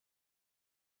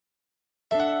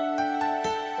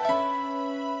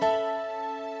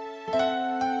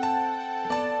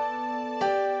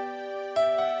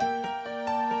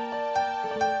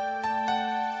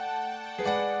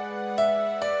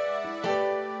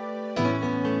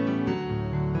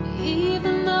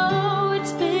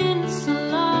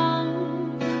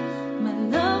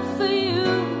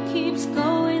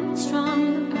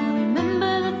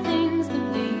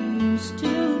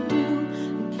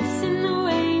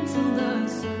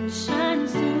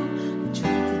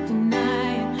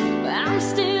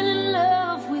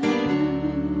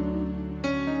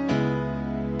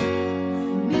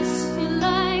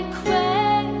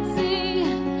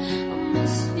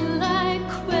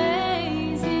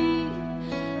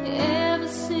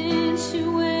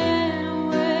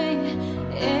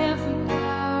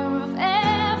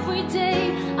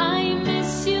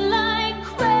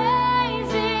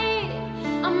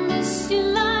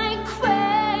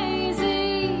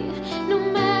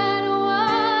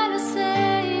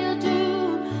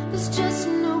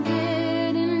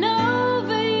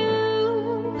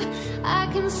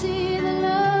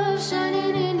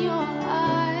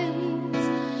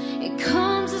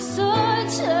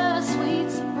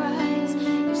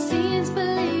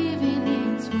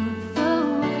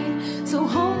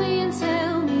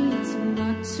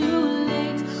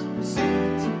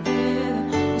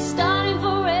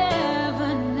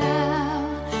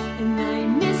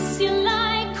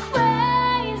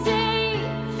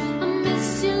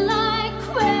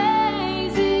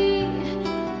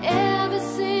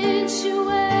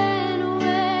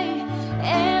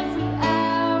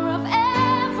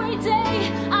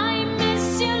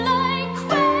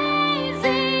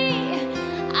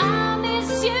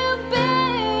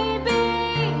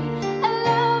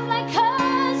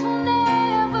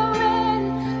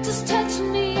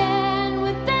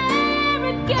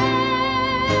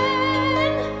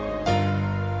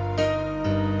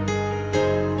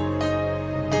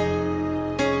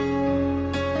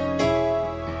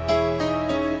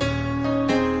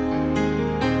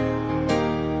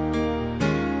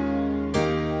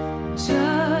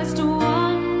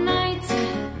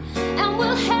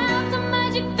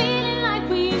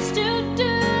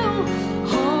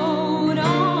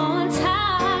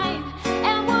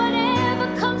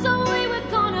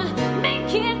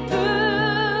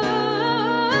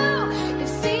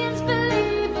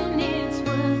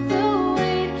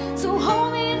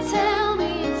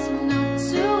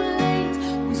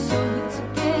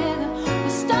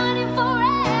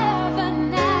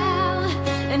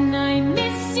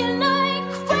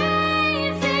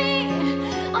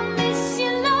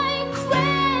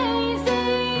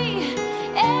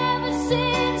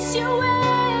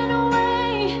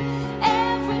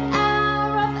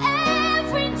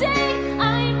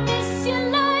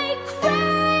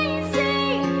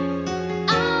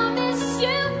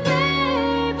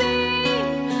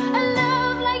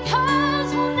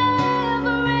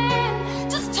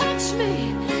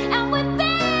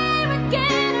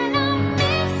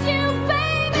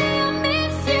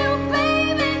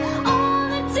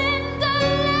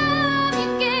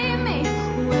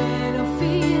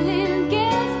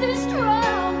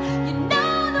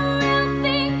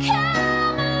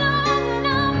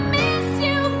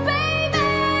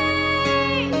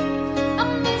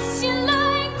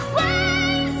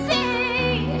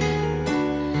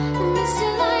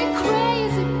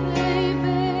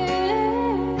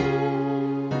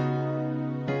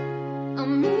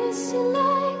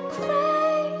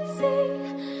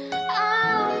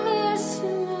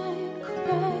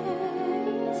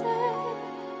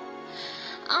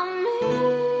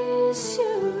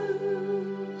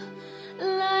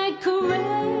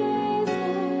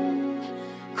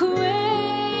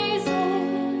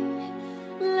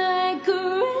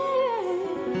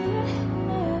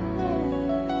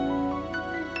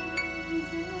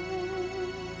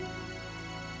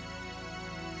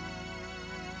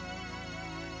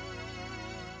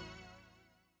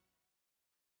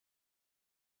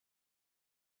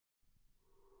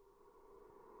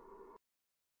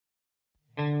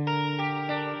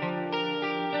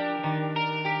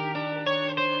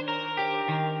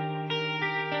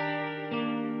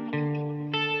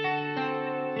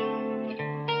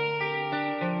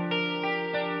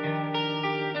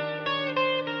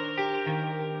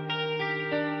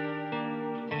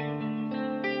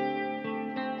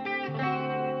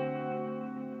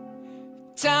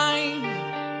time,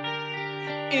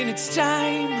 and it's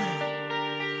time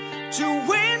to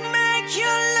win, make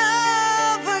your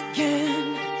love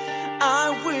again.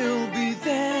 I will be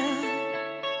there,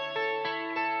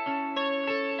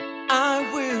 I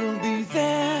will be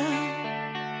there.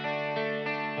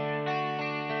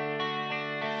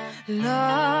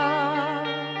 Love,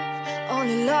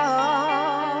 only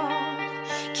love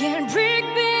can bring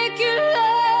back your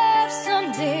love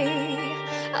someday.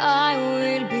 I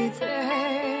will be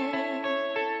there,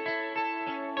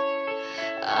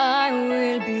 I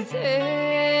will be there.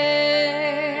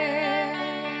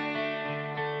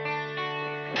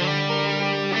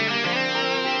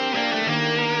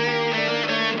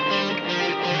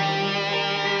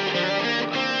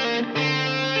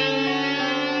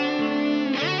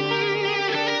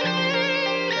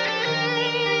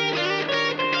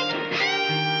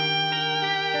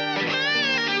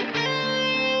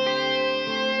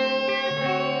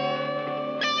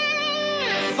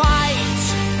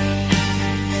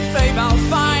 Babe, I'll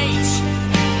fight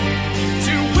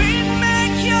to win,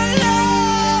 make your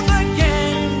love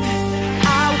again.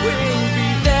 I will be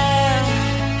there,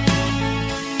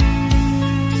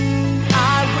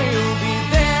 I will be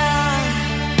there.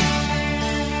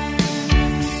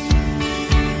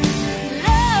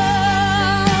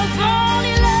 Love,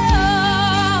 only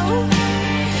love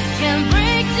can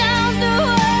break down the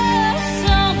world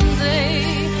someday.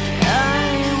 I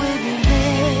will be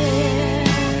there,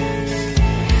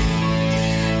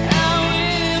 I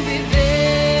will be there.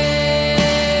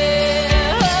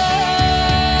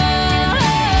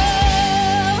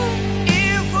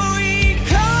 If we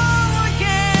go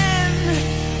again,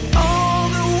 all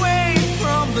the way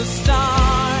from the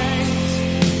start,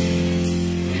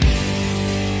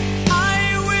 I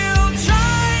will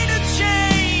try to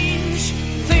change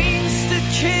things that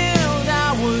killed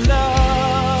our love.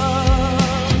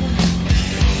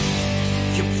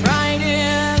 Your pride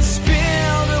is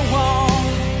built a wall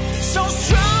so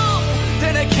strong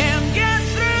that I can't get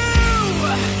through.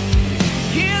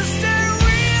 Is there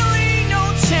really no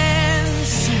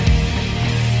chance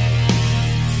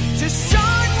to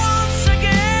start once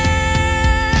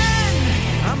again?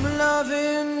 I'm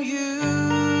loving you.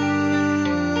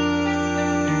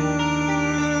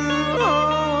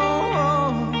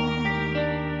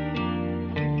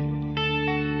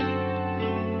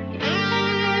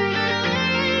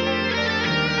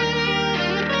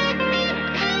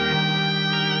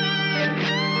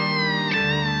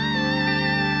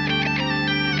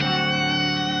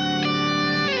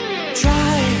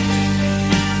 Try,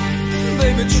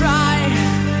 baby, try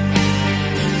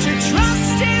to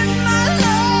trust in my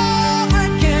love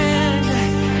again.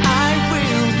 I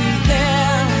will be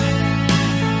there,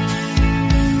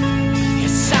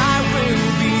 yes, I will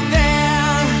be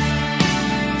there.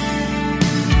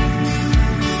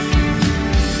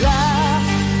 Love,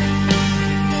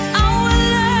 our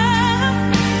love,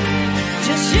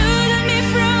 just shoot at me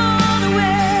from the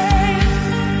way.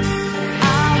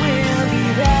 I will be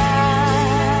there,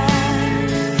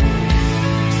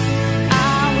 I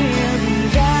will be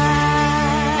there.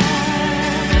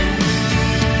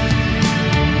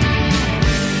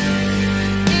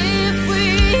 If we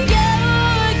go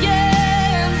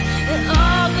again, and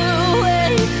all the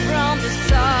way from the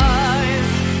start,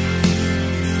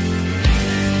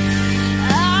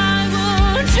 I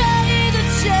will try to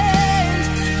change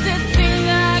the thing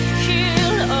I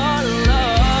killed all along.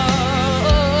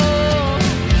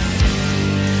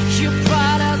 You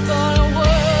brought us on a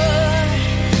word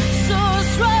so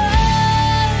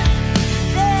strong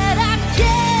that I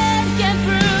can't get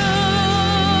through.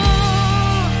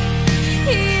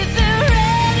 Is there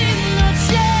any no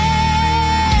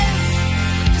chance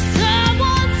to start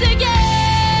once again?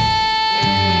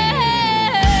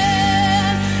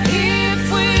 If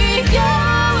we go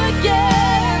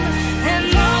again, and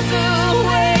all the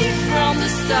way from the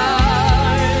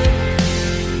start,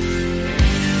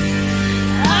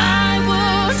 I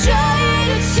will try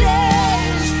to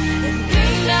change the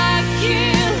thing I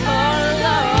killed all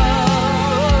along.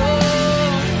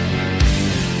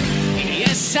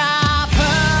 Yes, I've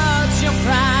hurt your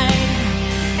pride,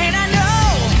 and I know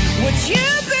what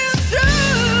you've been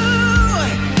through.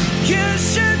 You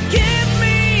should give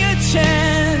me a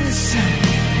chance.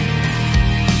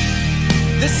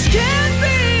 This can't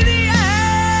be the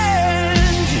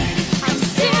end. I'm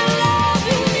still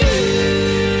loving you.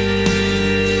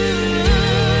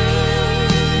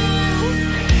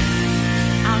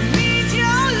 I need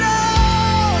your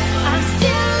love. I'm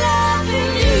still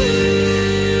loving you.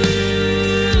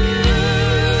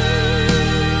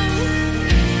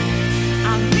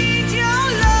 I need your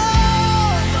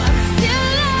love. I'm still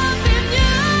loving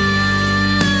you.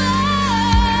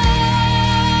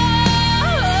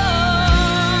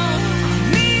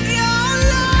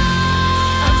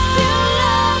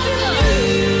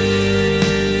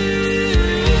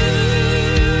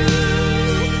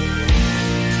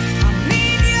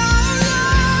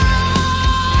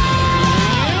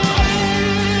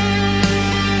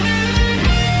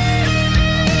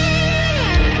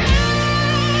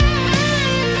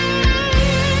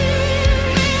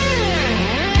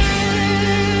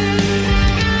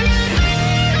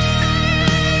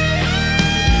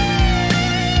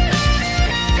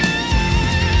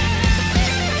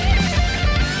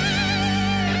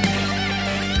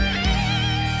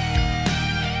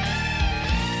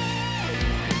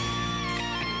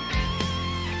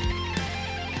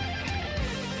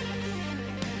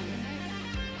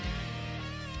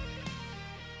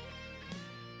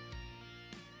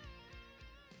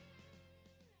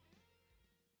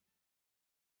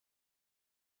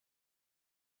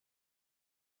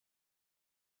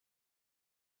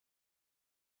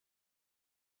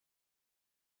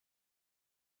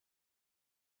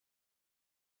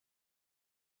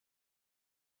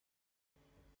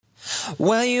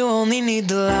 Well, you only need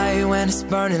the light when it's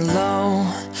burning low.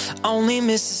 Only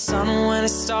miss the sun when it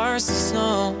starts to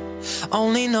snow.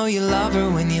 Only know you love her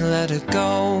when you let her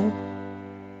go.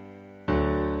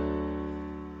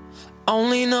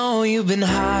 Only know you've been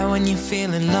high when you're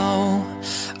feeling low.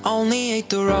 Only hate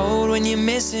the road when you're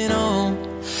missing home.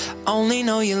 Only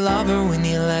know you love her when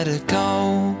you let her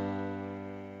go.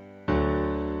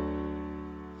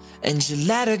 And you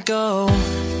let her go.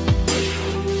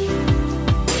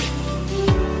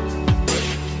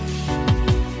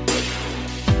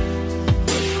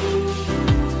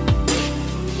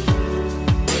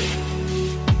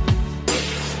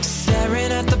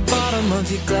 Staring at the bottom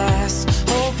of your glass,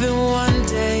 hoping one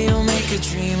day you'll make a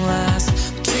dream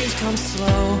last. But dreams come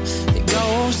slow, they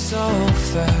go so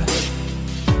fast.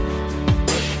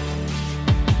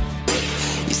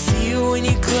 You see it when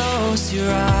you close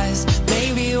your eyes.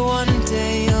 Maybe one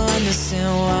day you'll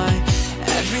understand why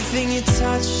everything you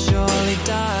touch surely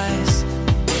dies.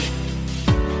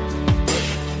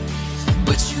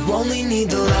 But you only need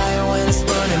the light when it's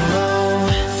burning low.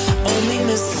 Only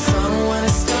miss the sun when it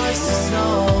starts to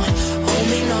snow.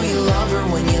 Only know you love her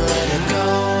when you let her go.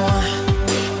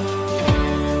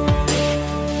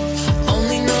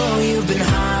 Only know you've been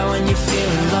high when you're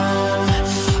feeling low.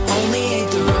 Only hate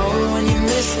the road when you're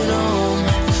missing home.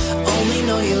 Only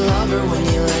know you love her when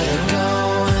you let her go.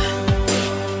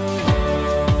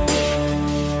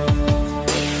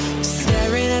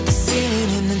 Staring at the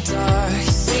ceiling in the dark,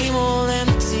 same old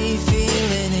empty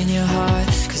feeling in your heart.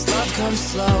 Cause love comes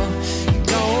slow, it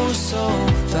goes so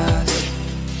fast.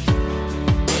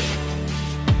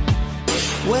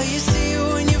 Well, you see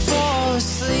it when you fall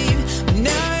asleep, but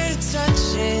never to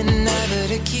touch it, never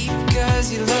to keep.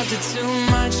 Cause you loved it too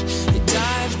much, you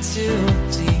dive too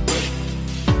deep.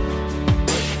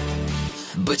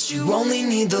 But you only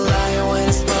need the light when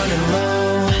it's burning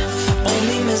low.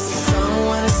 Only miss the sun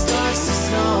when it starts to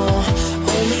snow.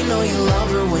 Only know you love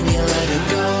her when you let her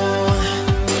go.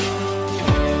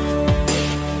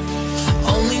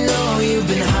 Only know you've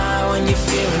been high when you're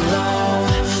feeling low.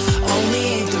 Only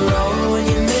hate the road when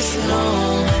you're missing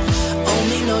home.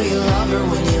 Only know you love her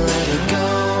when you let her go.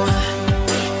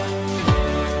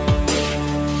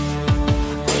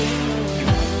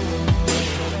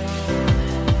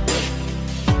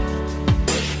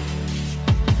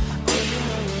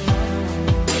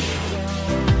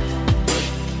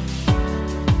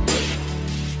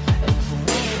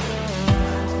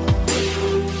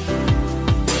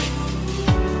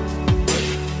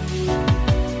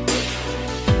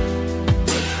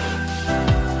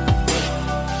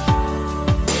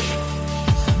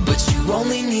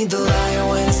 Only need the light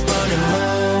when it's burning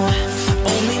low.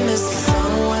 Only miss the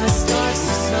sun when it starts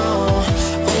to snow.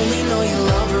 Only know you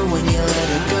love her when you let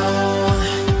her go.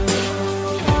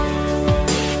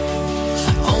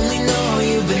 Only know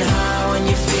you've been high when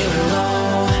you're feeling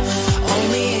low.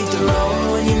 Only hate the road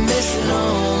when you're missing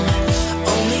home.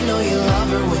 Only know you love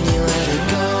her when you let her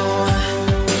go.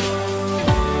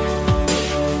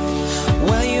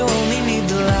 Well, you only need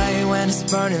the light when it's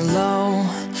burning low.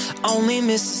 Only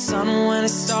miss the sun when it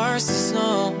starts to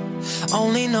snow.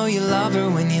 Only know you love her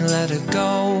when you let her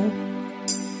go.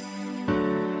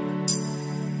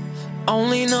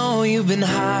 Only know you've been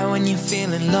high when you're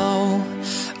feeling low.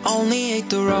 Only hate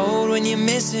the road when you're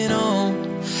missing home.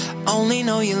 Only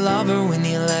know you love her when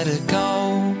you let her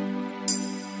go.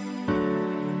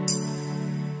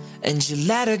 And you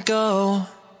let her go.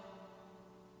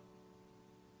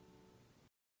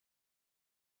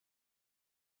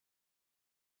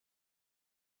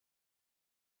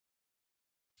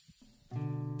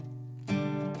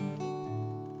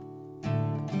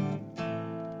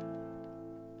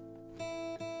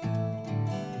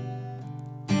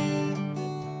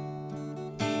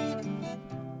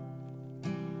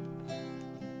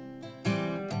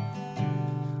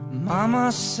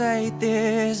 Mama said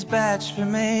this batch for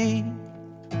me,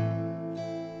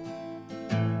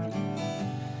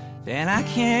 then I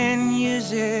can't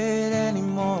use it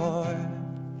anymore.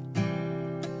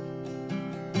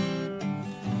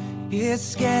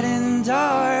 It's getting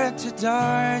dark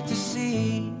to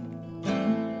see.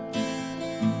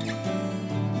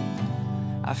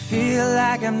 I feel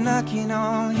like I'm knocking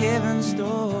on heaven's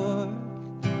door.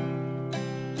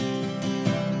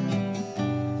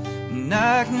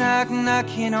 Knock, knock,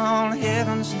 knocking on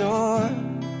heaven's door.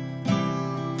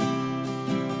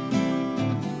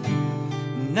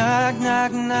 Knock,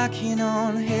 knock, knocking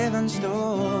on heaven's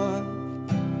door.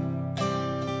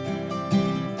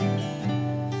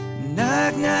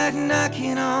 Knock, knock,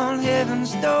 knocking on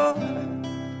heaven's door.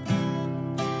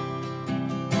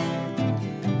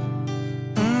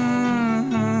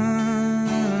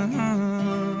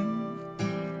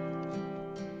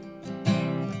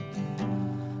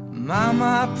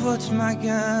 Mama puts my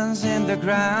guns in the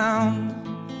ground,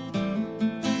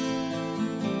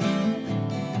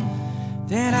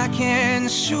 then I can't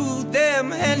shoot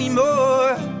them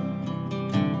anymore.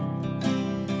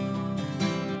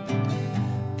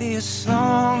 This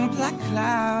long black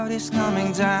cloud is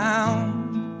coming down.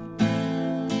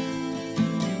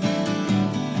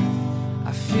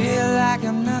 I feel like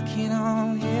I'm knocking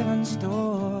on heaven's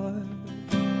door.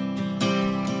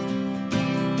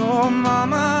 Oh,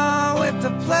 Mama, wipe the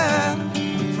blood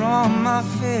from my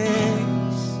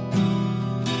face.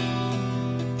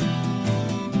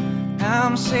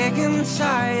 I'm sick and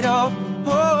tired of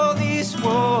all this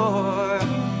war.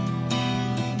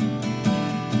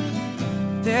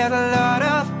 There are a lot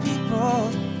of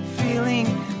people feeling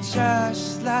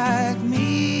just like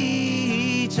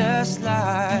me, just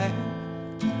like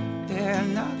they're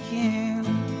knocking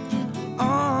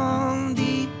on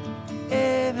the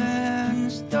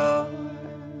heaven's door.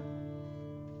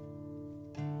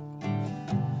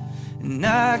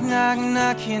 Knock, knock,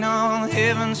 knocking on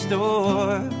heaven's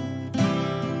door.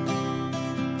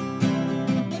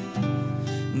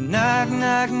 Knock,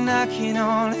 knock, knocking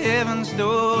on heaven's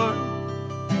door.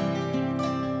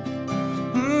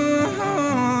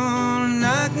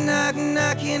 Knock, knock,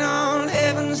 knocking on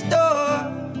heaven's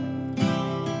door.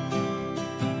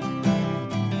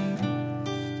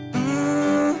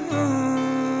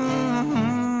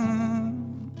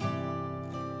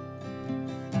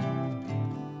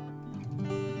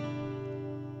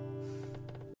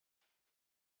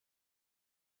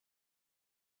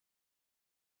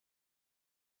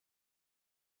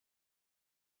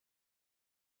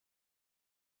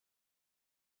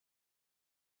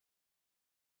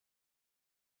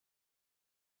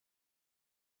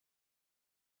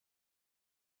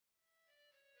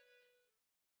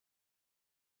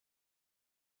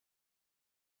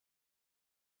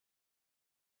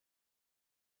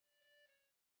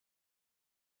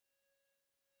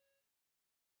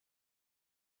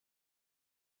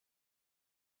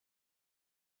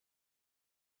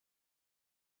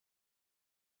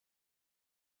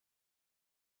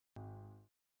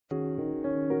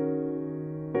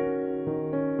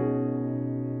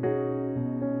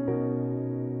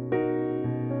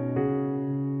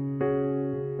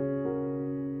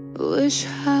 Wish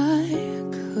I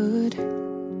could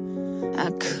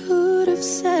have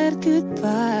said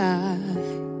goodbye.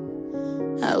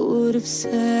 I would have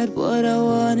said what I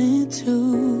wanted to,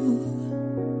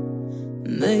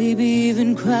 maybe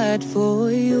even cried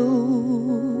for you.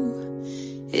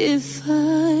 If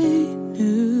I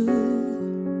knew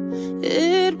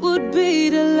it would be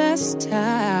the last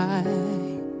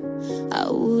time, I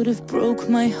would have broke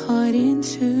my heart in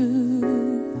two,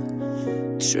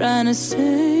 trying to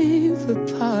save a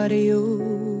part of you.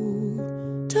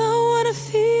 Don't wanna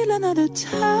feel another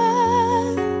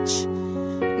touch,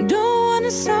 don't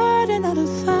wanna start another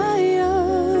fire,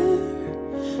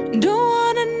 don't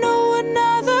wanna know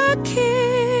another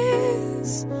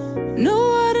kiss, no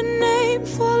other name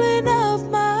falling off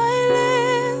my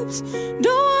lips.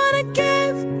 Don't wanna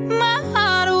give my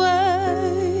heart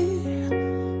away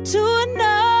to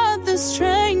another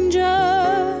stranger,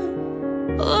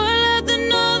 or let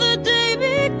another day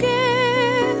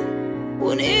begin.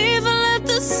 Won't even let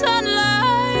the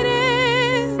sunlight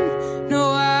in. No,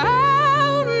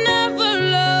 I'll never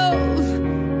love.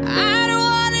 I don't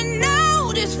wanna know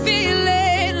this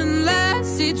feeling unless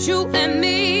it's you and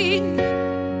me.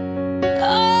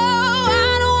 Oh,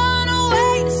 I don't wanna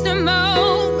waste a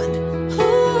moment.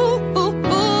 Ooh, ooh,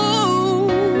 ooh.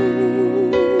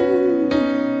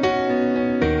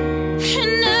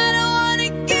 And I don't wanna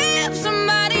give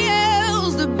somebody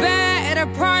else the better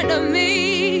part of me.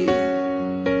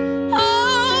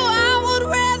 Oh, I would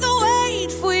rather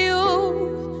wait for you.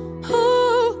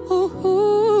 Ooh, ooh,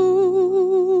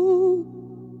 ooh.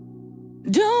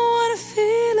 Don't wanna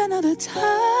feel another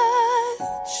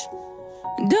touch,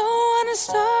 don't wanna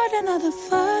start another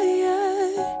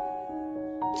fire,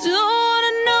 don't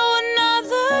wanna know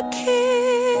another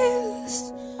kiss,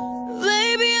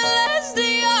 baby, unless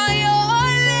they are your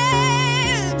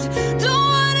lips. Don't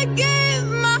wanna give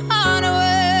my heart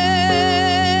away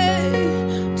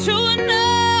to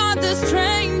another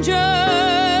stranger.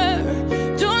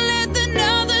 Don't let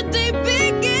another day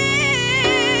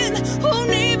begin.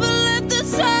 Won't even let the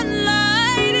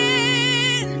sunlight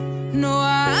in. No,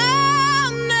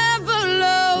 I'll never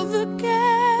love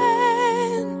again.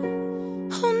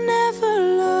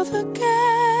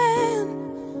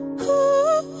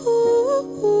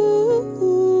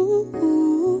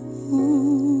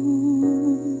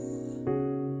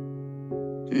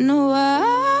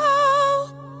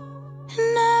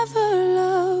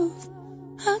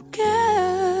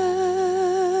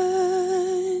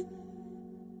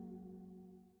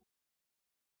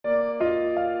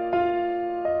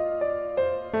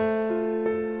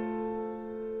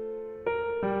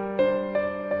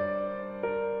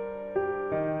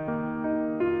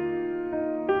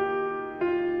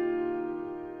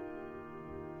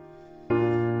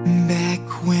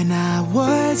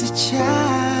 was a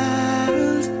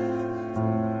child,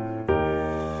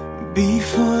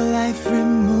 before life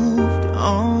removed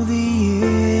all the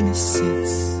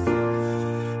innocence,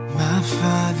 my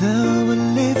father would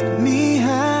lift me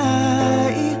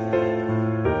high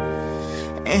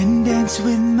and dance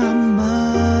with my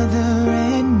mother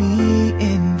and me,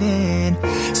 and then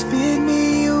spin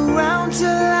me around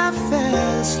till I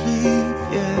fell asleep,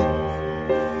 yeah.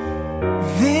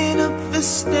 Then up the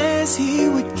stairs he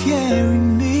would carry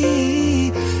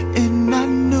me, and I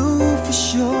knew for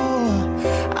sure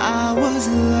I was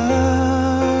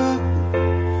loved.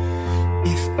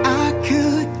 If I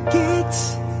could get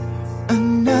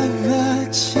another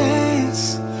chance,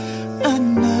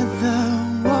 another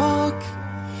walk,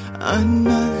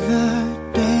 another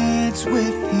dance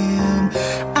with him,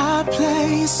 I'd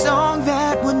play a song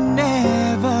that would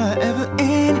never ever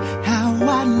end. How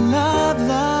I love,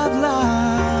 love,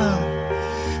 love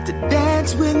to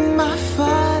dance with my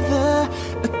father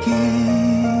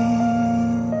again.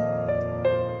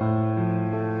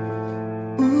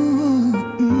 Ooh,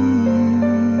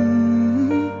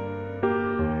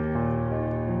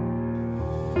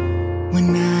 When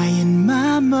I and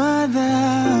my mother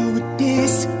would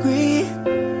disagree,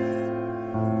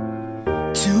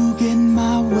 to get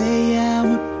my way I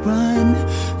would run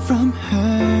from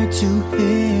her to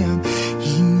him.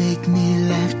 He'd make me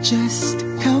laugh just to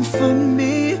comfort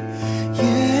me,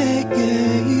 yeah,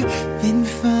 yeah. Then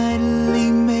finally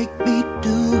make me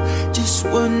do just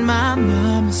what my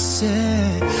mama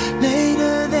said.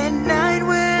 Later that night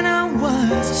when I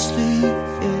was asleep,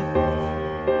 yeah,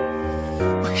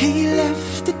 he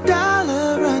left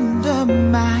 $1 under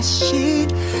my sheet.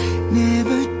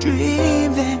 Never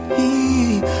dreamed that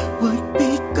he would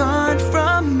be gone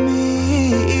from me.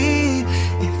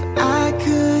 If I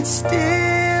could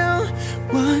steal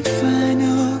one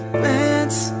final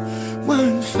glance,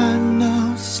 one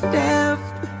final step,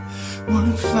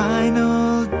 one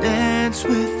final dance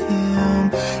with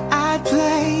him, I'd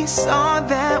play a song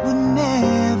that would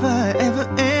never ever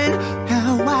end.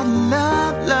 How I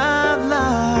love, love,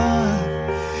 love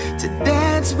to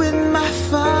dance with my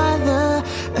father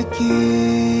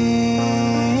again.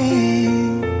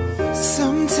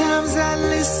 Sometimes I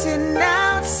listen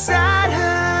outside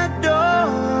her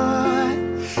door,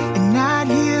 and I'd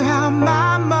hear how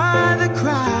my mother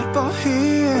cried for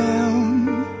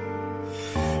him.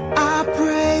 I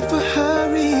pray for her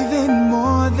even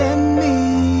more than me.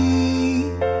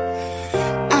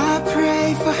 I pray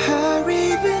for her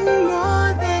even more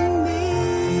than me.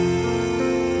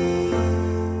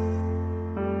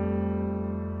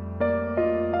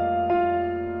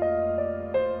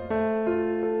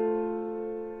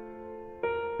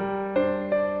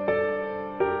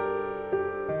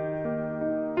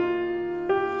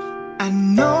 I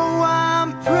know I'm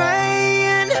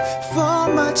praying for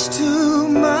much too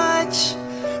much,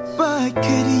 but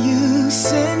could you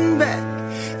send back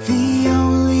the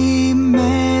only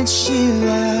man she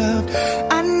loved?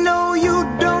 I know you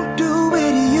don't do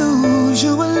it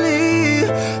usually,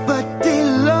 but dear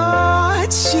Lord,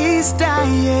 she's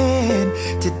dying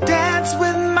to dance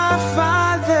with my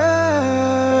father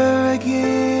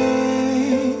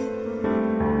again.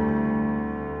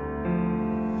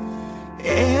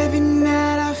 Every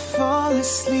night I fall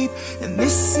asleep, and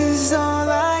this is all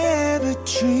I ever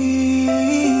dream.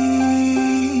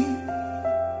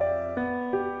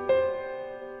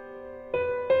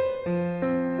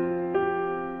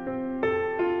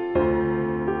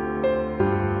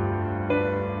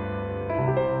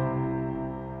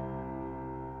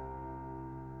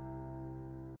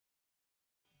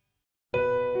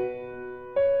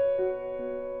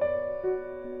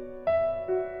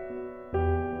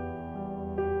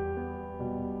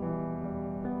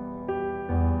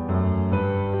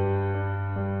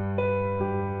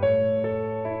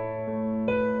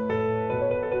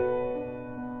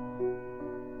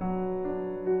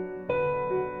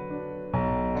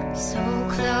 So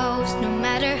close, no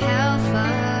matter how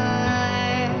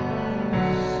far.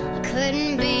 I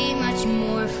couldn't be much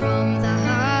more from the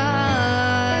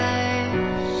heart.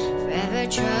 Forever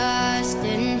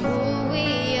trusting who we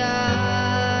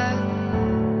are,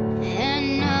 and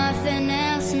nothing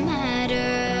else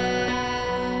matters.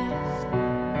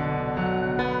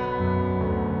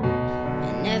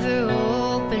 I never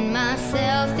opened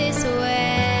myself this way.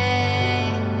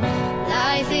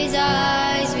 Life is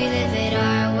ours, we live it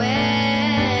our way.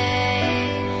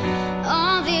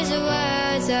 All these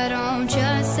words I don't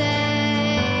just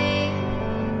say,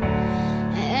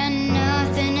 and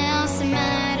nothing else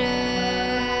matters.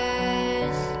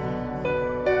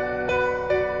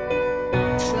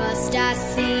 Trust I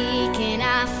seek and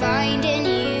I find in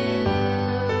you.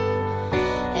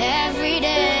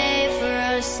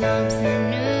 something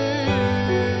new.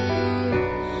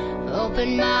 Open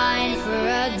mind for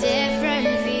a different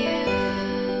view,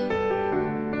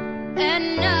 and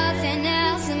nothing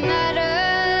else matters.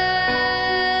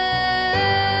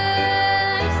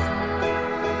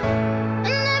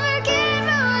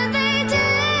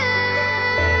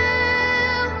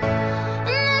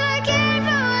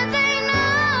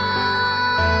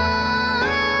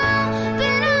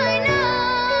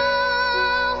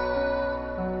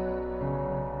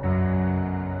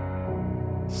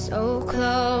 So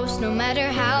close, no matter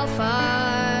how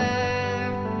far.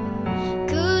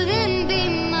 Couldn't be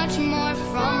much more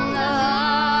from the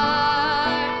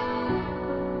heart.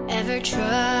 Ever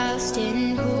trust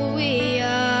in who we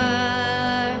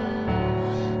are,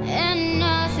 and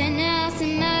nothing else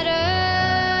matters.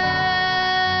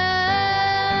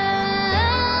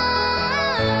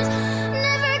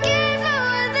 Never care for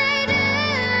what they do.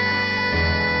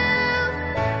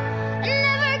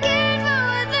 Never care for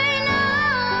what they know.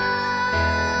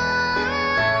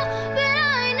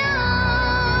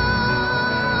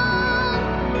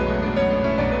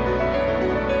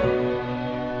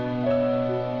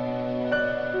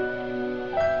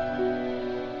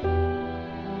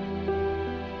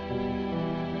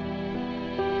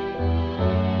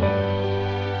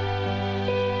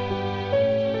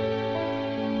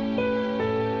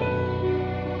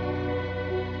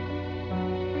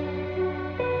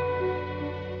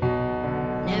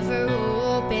 Never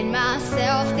open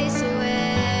myself this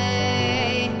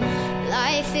way.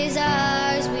 Life is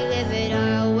ours, we live it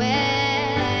our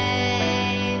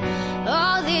way.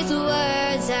 All these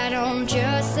words I don't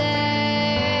just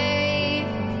say,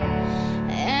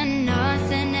 and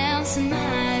nothing else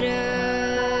matters.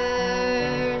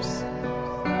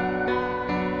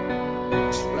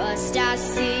 Trust I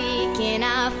seek and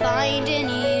I find in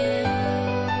you.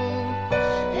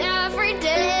 Every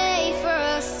day for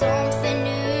us something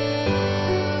new.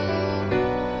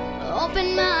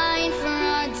 Open mind for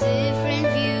a different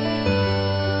view,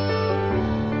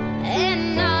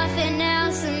 and nothing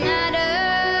else matters.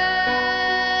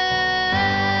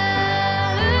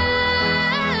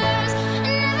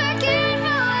 Never cared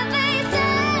for what they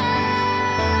say.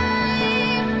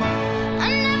 I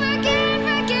never cared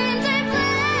for games they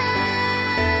play.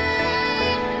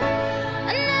 I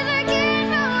never cared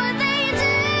for what they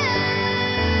do.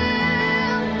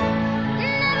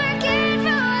 Never cared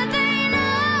for what they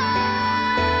know.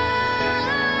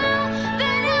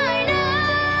 But I know.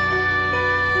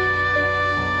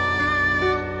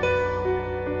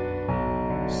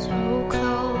 So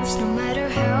close, no matter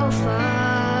how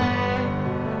far.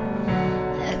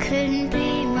 There couldn't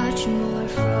be much more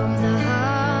from the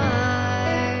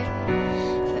heart.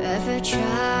 Forever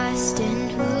trust in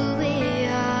who we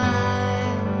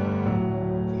are.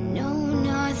 No,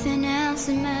 nothing else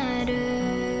matters.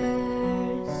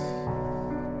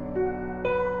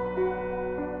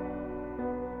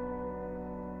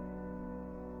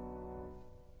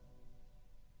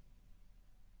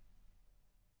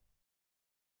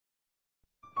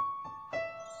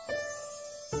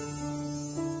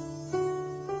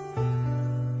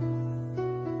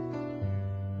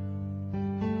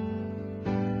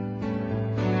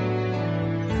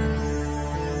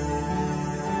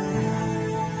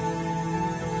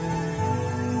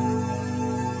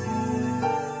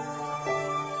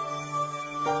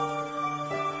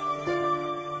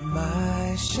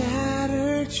 My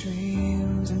shattered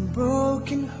dreams and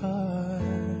broken heart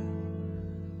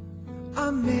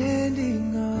are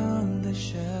mending on the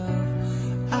shelf.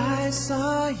 I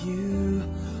saw you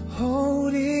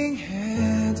holding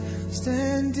hands,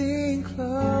 standing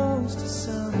close to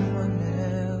someone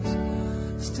else.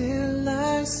 Still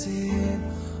I sit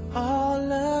all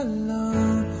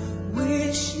alone,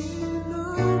 wishing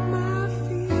all my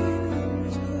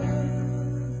feelings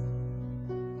gone.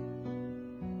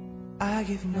 I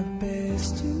give my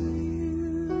best to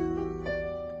you,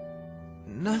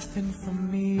 nothing for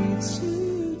me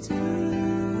to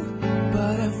do,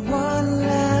 but if one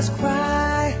last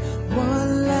cry,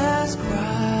 one last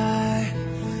cry,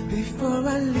 before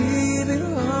I leave it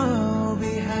all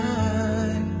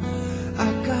behind.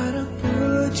 I gotta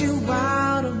put you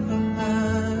out of my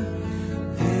mind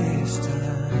this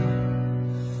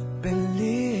time.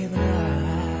 Believe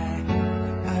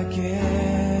I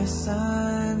guess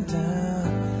I'm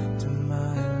down to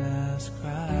my last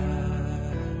cry.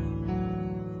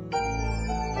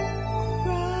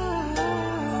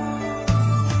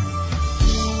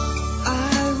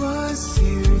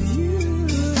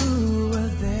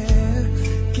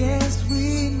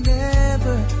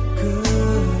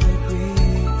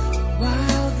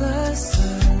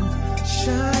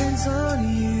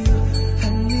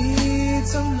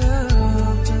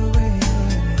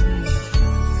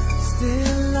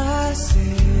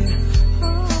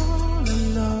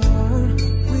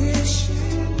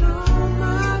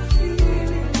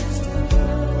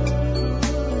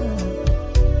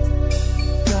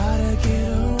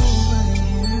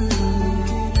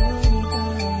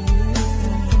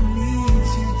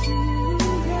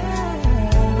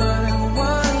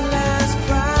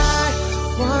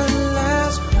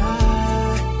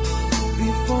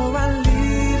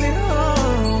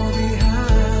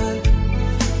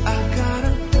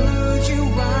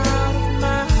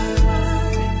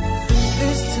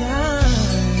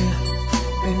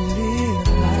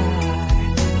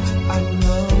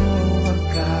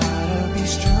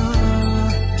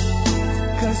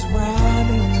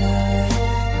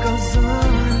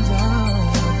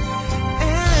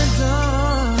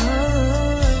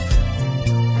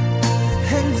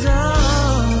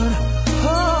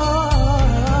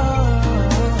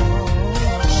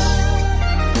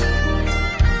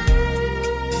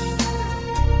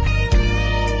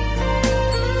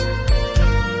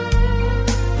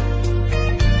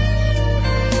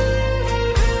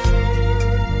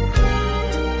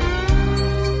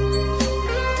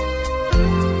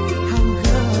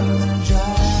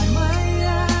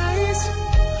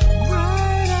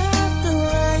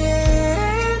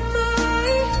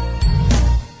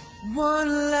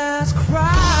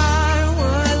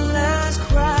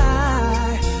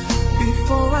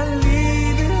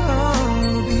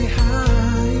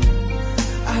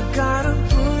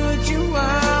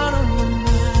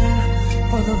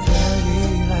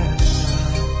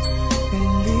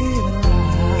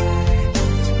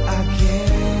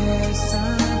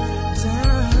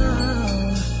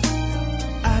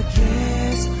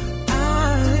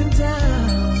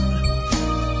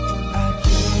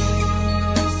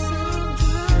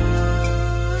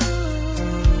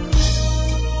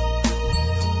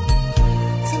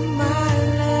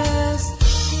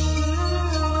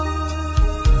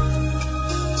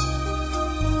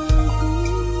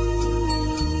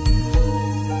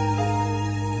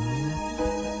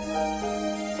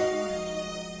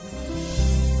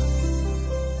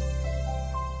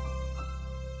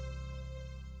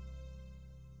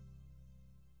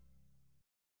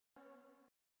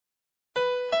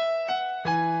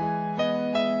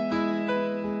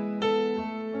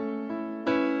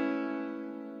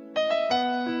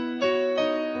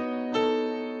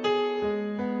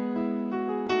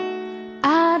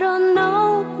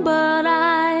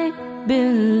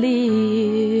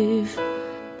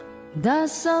 that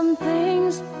some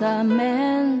things are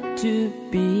meant to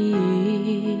be,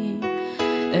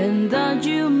 and that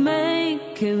you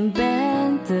make it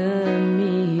better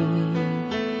me.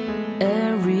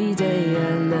 Every day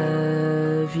I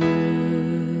love you.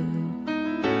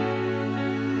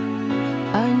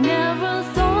 I never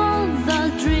thought that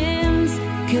dreams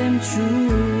came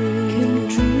true,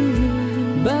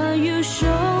 but you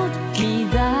showed me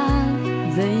that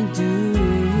they do.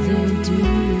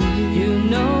 You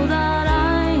know that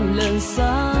I learn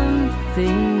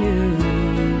something new.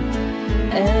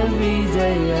 Every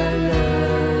day I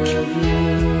love you.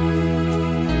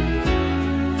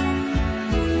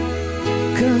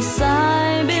 'Cause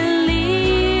I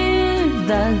believe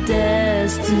that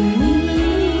destiny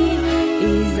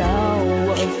is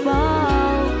out of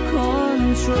our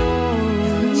control.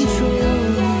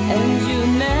 And you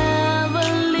never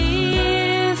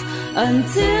leave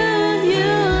until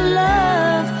you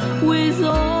love with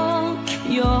all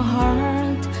your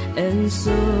heart and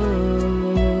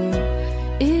soul.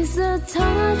 It's a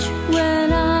touch when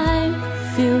I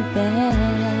feel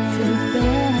bad.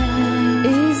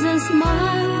 It's a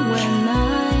smile when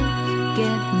I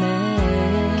get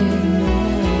mad.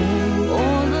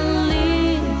 All the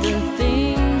little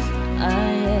things I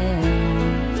am.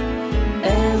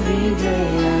 Every day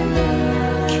I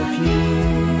love you.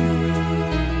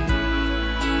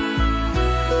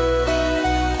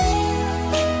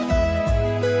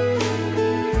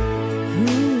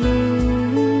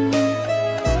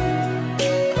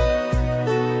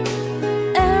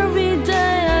 Every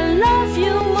day I love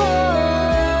you more.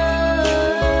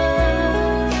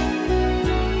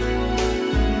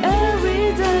 Every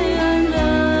day I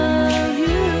love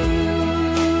you.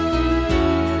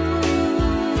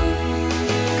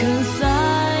 'Cause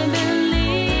I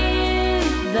believe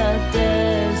that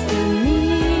destiny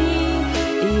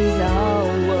is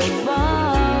out of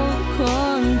our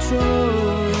control.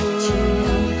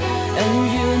 And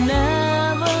you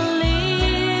never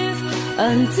leave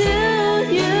until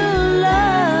you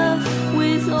love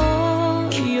with all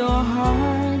your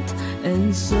heart and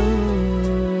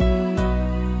soul.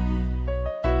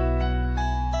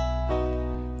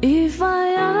 If I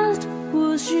asked,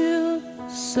 would you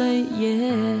say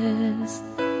yes?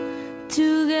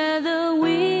 Together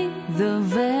with the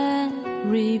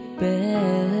very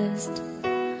best.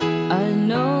 I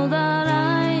know that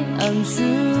I am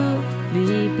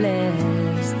truly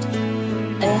blessed.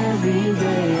 Every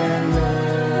day I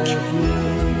love you.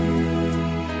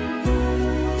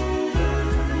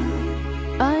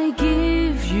 I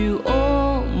give you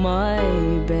all my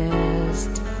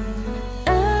best.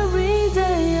 Every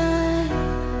day I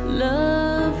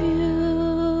love you.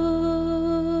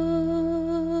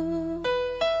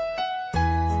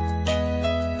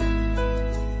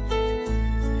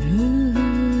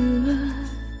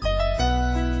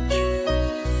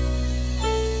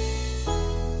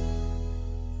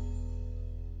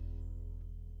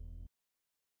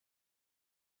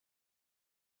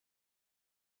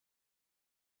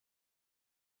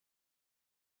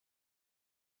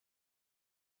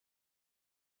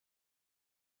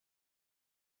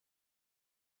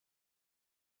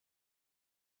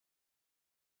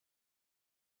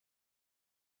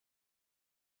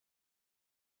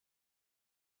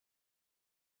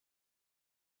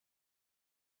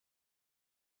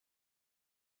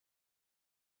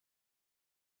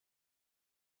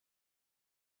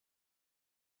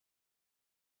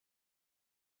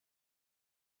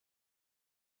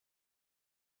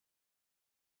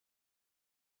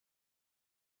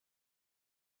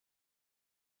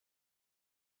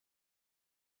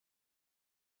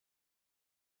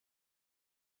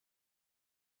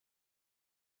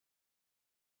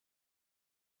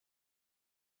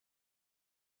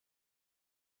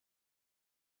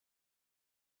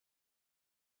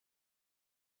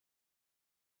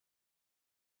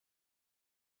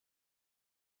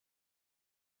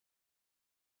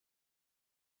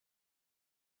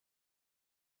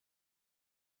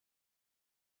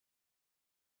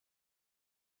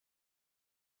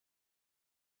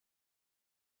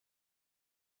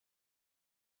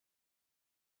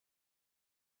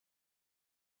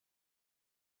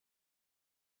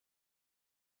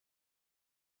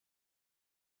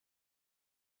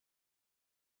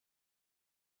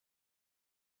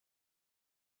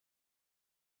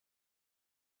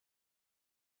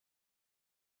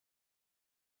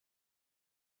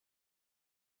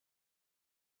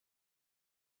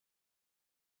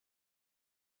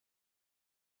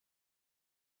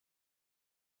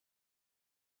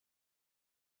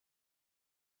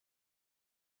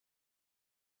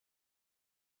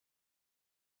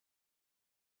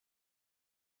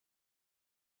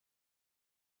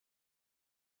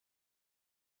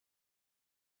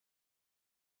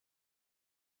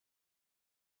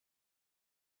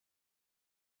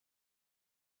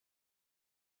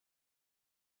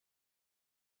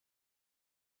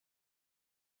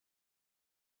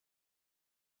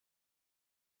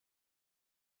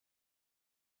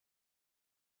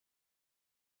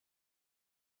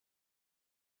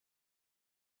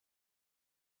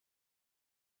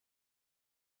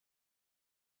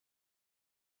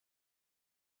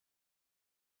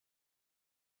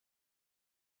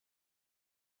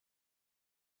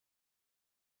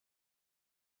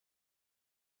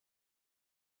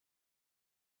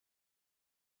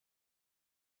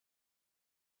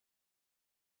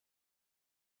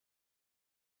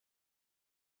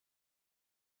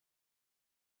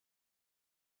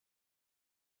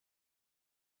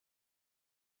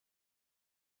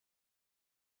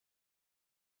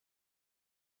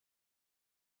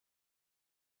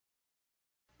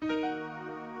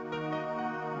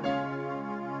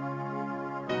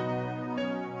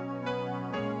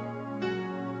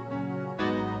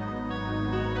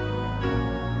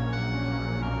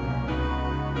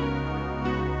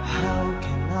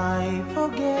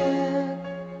 forget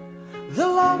the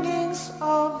longings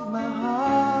of my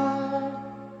heart.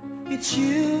 It's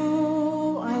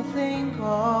you I think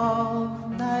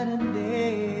of night and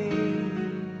day.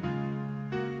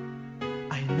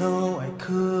 I know I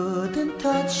couldn't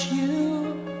touch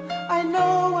you, I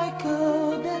know I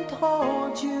couldn't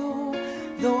hold you,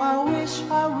 though I wish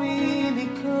I really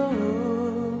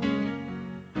could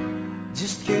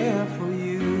just care for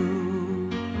you.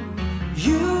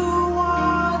 You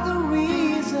are the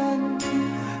reason,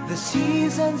 the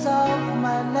seasons of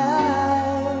my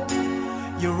life.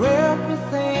 You're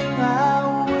everything I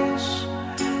wish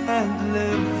and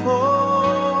live for.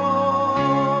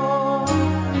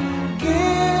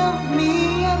 Give me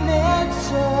an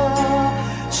answer,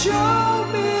 show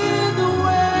me the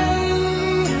way.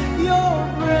 You're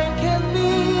breaking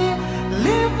me,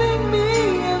 leaving me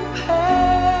in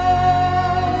pain.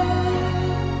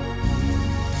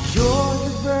 You're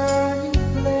the burning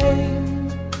flame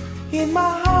in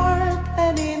my heart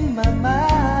and in my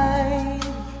mind.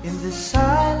 In the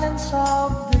silence of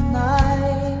the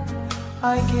night,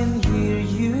 I can hear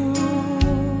you.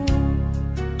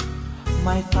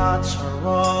 My thoughts are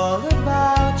all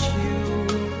about you,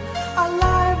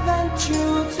 alive and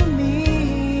true to me.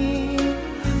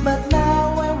 But now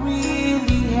I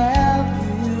really have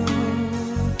you,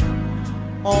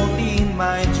 only in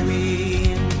my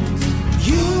dreams.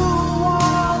 You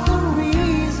are the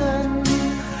reason,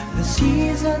 the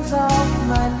seasons of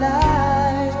my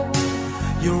life.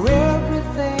 You're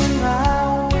everything I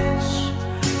wish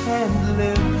and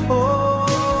live for.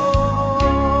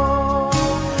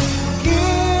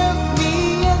 Give me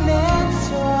an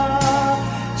answer,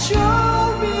 show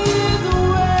me the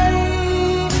way.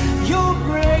 You're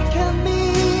breaking me,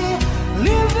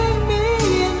 leaving me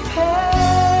in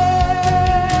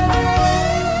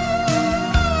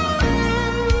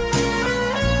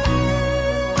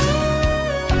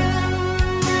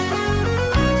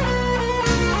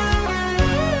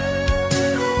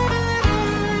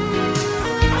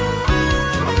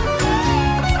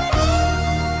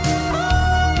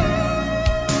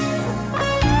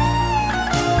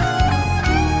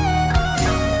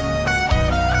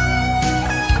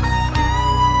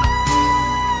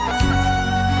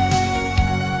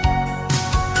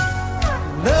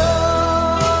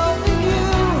loving you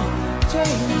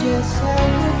changes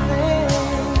everything.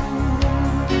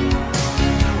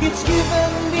 It's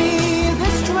given me the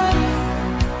strength,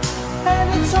 and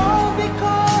it's all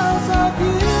because of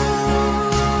you.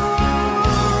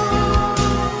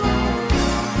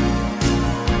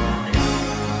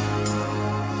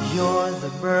 You're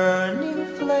the burning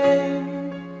flame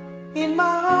in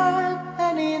my heart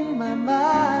and in my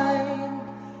mind.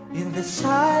 In the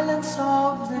silence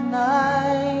of the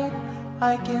night,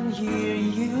 I can hear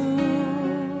you.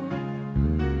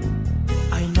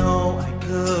 I know I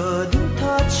couldn't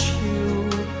touch you,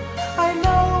 I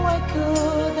know I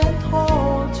couldn't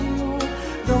hold you,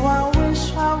 though I wish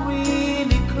I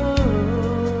really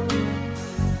could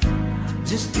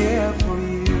just care for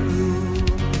you.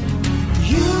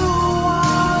 You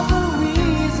are the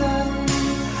reason,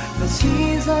 the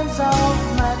seasons of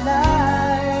my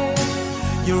life.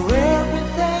 You're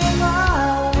everything I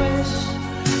wish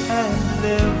and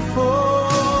live for.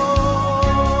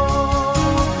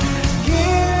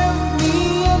 Give me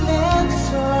an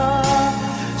answer,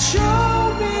 show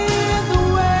me the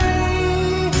way.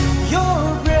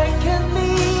 You're breaking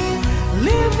me,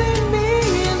 leaving me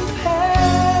in pain.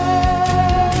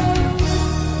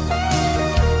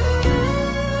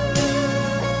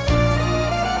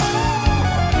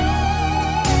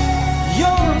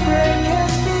 You're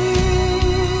breaking me,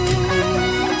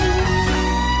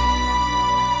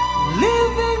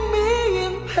 leaving me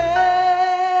in pain.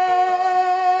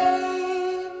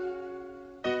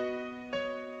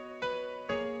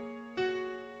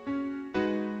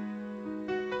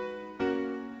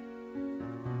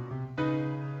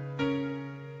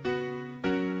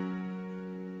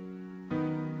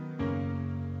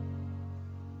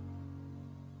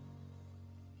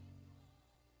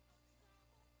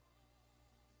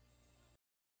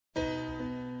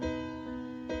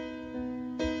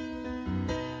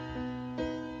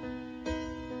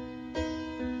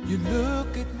 You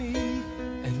look at me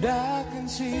and I can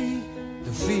see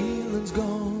the feeling's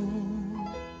gone.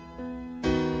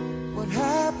 What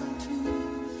happened to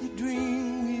the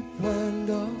dream we planned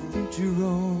our future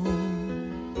on?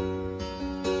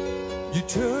 You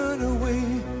turn away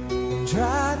and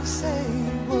try to say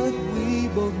what we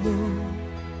both know,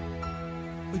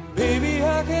 but baby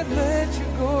I can't let you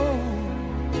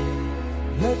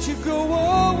go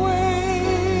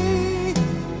away.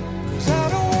 'Cause I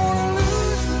don't wanna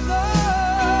lose your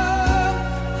love,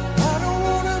 I don't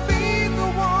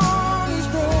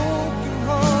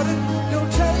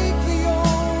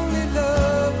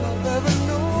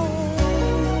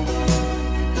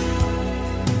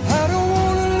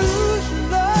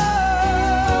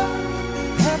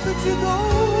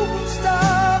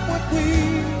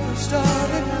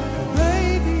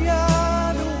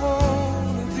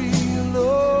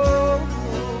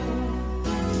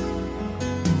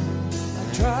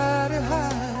try to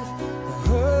hide the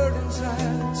hurt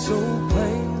inside, so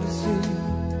plain to see.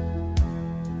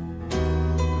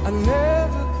 I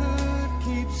never could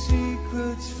keep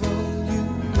secrets from you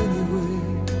anyway.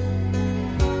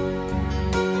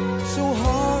 So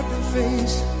hard to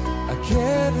face, I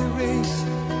can't erase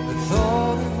the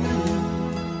thought of you.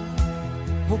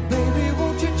 Oh baby,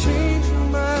 won't you change your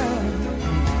mind?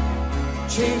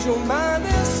 Change your mind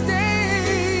and stay.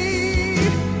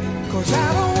 'Cause I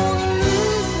don't wanna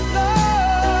lose the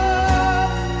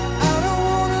love. I don't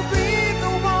wanna be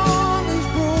the one who's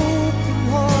broken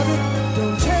hearted.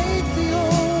 Don't take the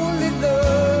only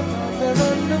love I've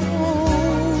ever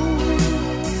known.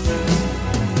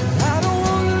 I don't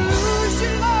wanna lose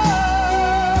your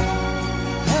love.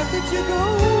 How could you go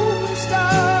and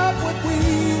stop what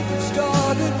we've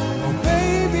started? Oh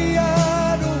baby,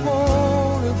 I don't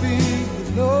wanna be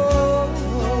alone.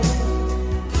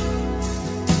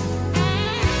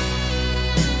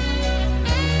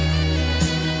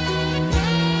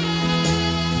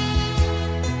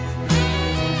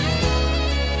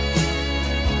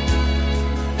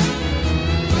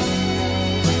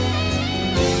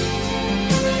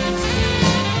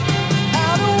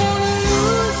 I don't wanna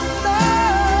lose your love.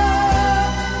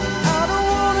 I don't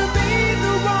wanna be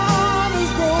the one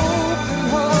who's broken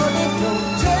hearted. Don't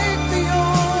take the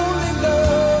only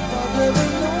love I've ever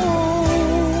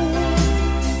known.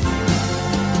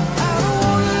 I don't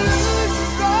wanna lose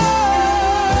your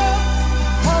love.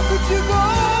 How could you go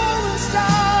and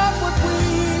stop what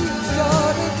we've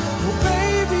started? Oh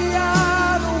baby,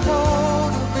 I don't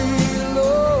wanna be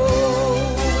alone.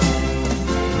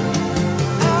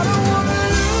 I don't wanna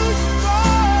lose your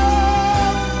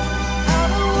love. I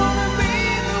don't wanna be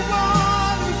the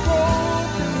one who's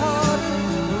broken hearted.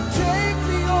 Don't take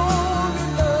the only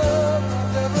love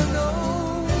I've ever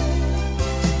known.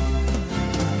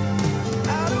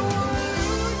 I don't wanna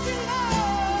lose your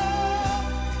love.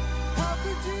 How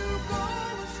could you go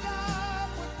and stop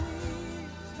what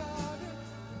we've started?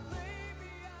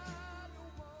 Baby, I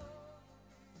don't want.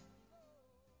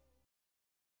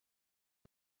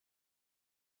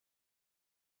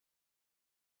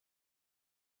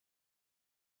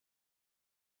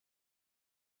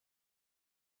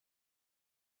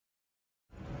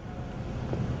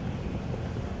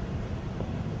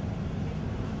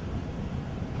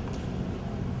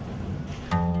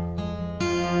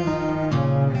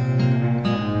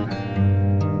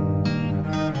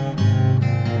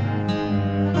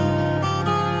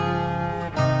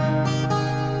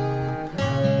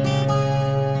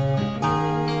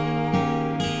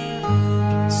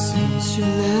 Since you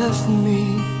left me,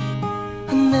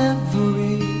 I never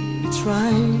really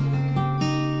tried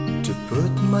to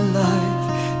put my life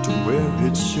to where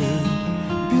it should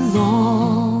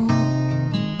belong.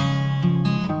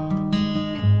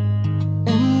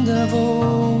 And I've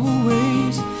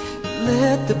always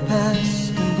let the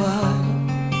past come by,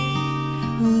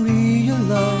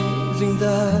 realizing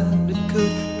that it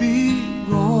could be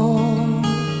wrong.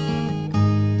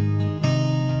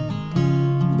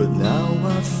 But now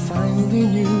I finally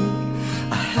knew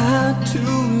I had to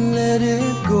let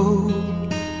it go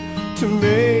to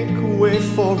make way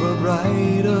for a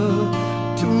brighter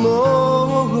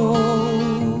tomorrow.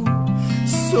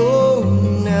 So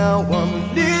now I'm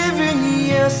leaving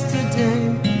yesterday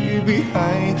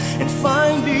behind, and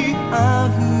finally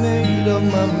I've made up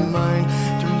my mind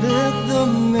to let the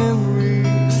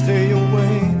memories stay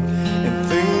away and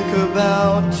think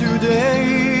about today.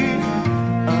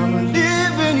 I'm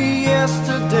leaving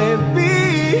yesterday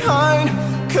behind,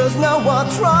 'cause now I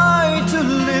try to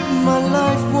live my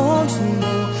life once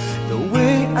more the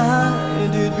way I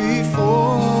did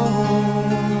before.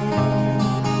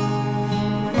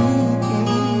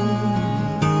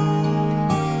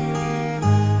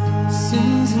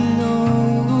 Since I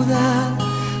know that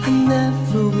I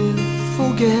never will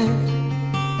forget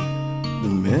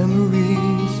the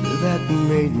memories that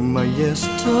made my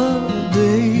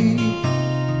yesterday,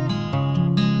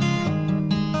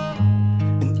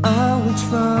 I will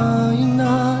try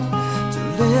not to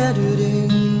let it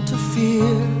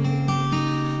interfere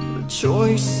the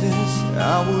choices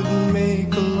I would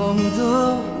make along the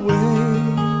way.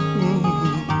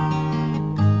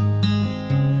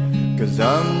 'Cause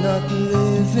I'm not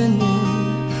living in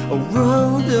a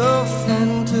world of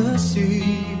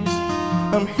fantasies.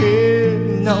 I'm here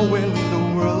now in the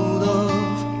world of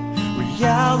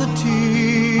reality.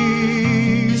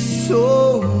 So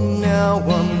now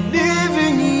I'm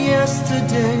leaving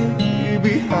yesterday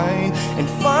behind, and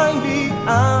finally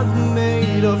I've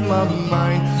made up my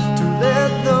mind to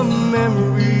let the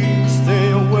memories stay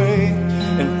away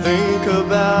and think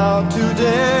about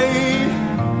today.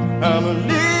 I'm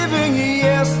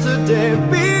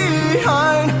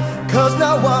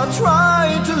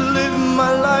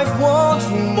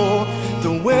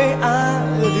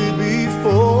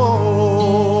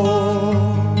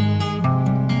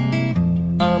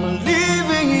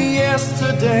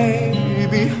yesterday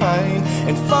behind,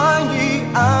 and finally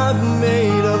I've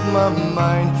made up my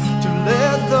mind to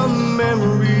let the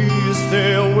memories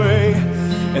stay away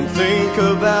and think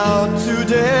about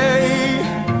today.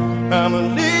 I'm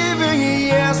leaving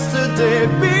yesterday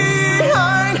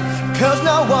behind, 'cause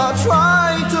now I try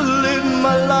to live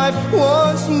my life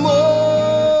once more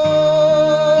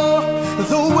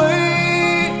the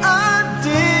way I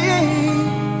did.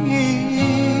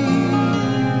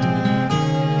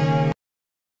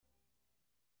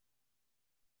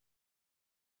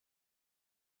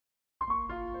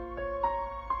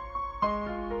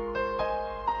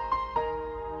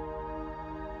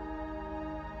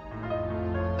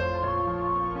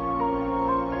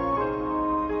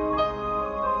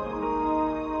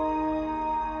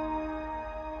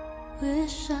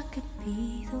 Wish I could be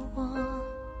the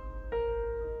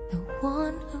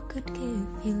one who could give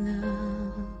you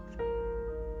love,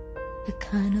 the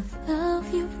kind of love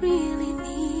you really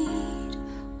need.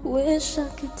 Wish I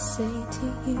could say to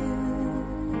you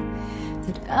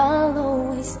that I'll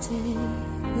always stay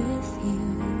with you,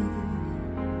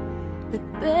 but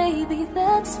baby,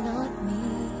 that's not me.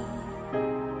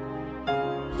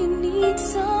 You need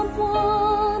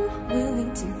someone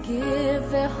willing to give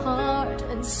their heart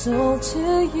and soul to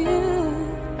you.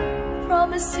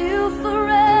 Promise you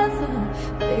forever,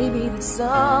 baby, that's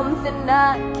something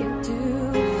I can do.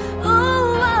 Oh,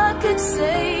 I could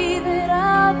say that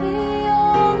I'll be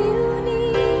all you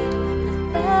need, but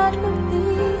that would be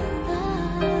a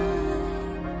lie.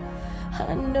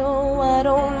 I know I'd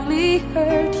only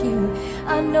hurt you,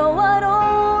 I know I'd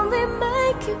only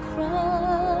make you cry.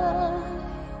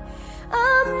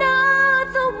 I'm not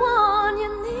the one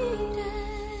you needed.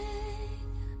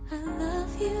 I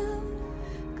love you.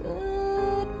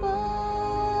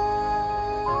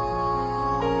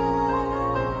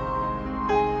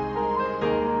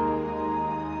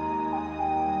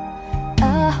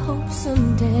 I hope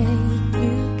someday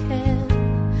you can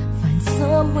find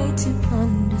some way to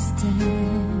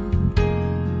understand.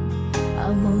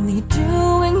 I'm only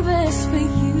doing this for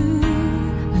you.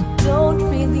 I don't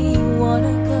really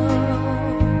wanna go,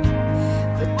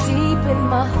 but deep in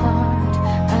my heart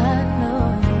I know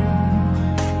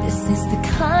this is the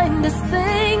kindest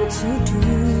thing to do.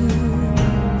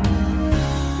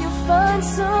 You'll find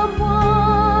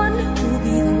someone who'll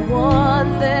be the one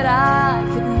that I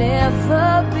could never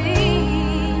be,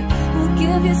 who'll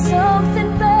give you something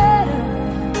better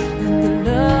than the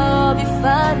love you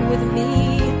find with me.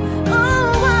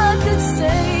 Oh, I could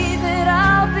say that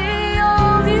I'll be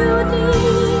all you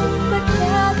need, but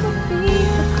that would be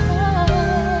a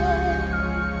crime.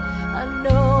 I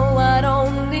know I'd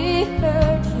only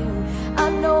hurt you, I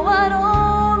know I'd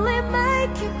only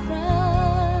make you cry.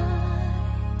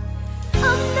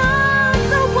 I'm not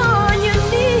the one you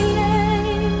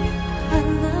needed. I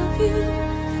love you.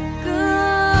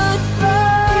 Goodbye.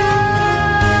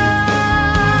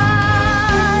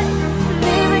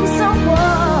 Leaving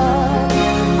someone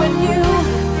when you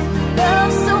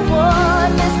love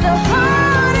someone is the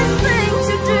hardest thing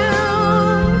to do.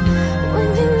 When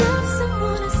you love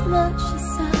someone as much as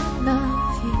I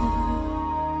love you.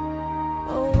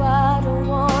 Oh, I don't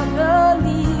wanna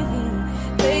leave you,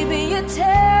 baby, it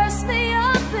tears me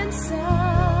up inside.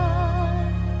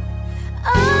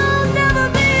 I'll never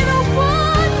be the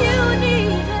one you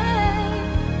needed.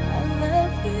 I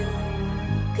love you.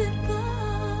 Goodbye.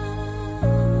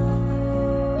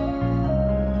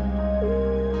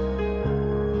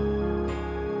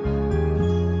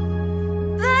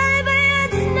 Baby,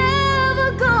 it's never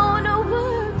gonna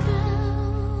work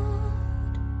out.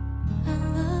 I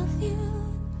love you.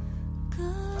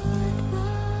 Goodbye.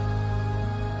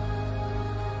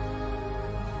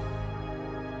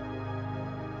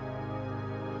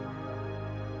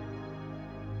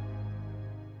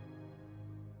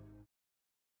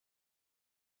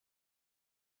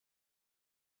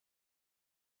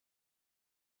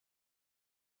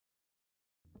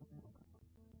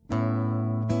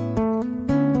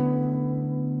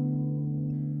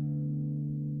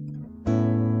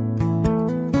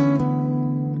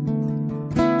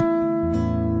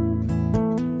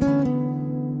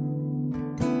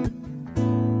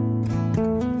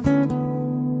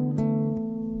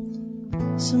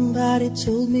 Somebody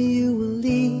told me you were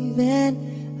leaving,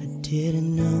 I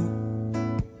didn't know.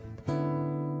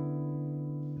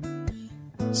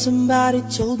 Somebody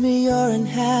told me you're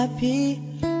unhappy,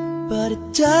 but it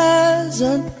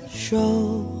doesn't show.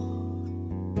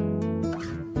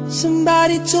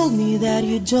 Somebody told me that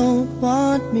you don't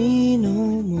want me no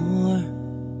more.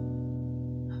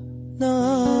 No.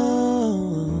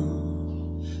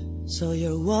 So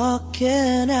you're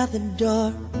walking out the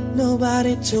door.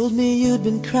 Nobody told me you'd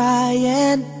been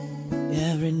crying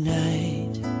every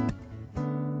night.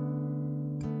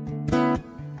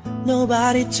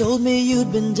 Nobody told me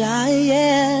you'd been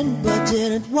dying, but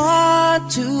didn't want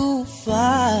to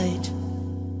fight.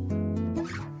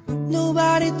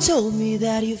 Nobody told me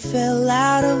that you fell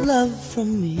out of love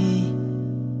from me.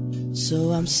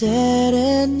 So I'm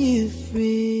setting you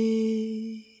free.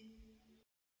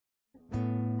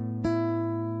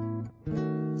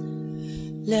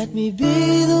 Let me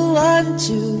be the one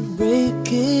to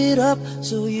break it up,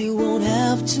 so you won't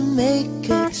have to make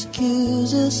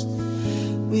excuses.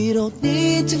 We don't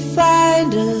need to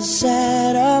find a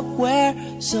setup where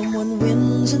someone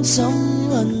wins and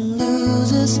someone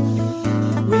loses.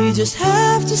 We just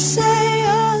have to say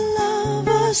our love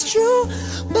was true,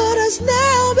 but has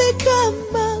now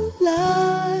become a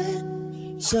lie.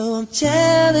 So I'm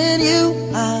telling you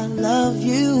I love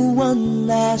you one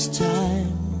last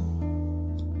time,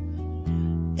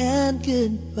 and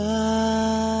goodbye.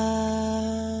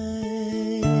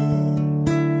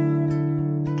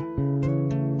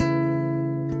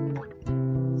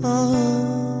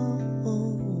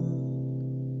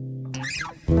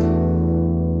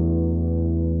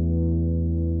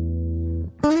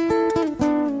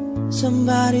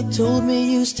 Somebody told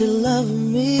me you still love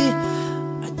me.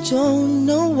 I don't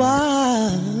know why.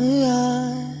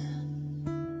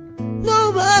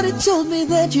 Nobody told me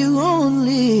that you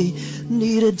only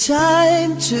needed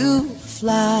time to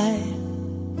fly.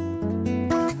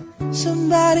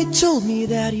 Somebody told me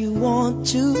that you want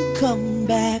to come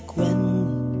back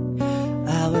when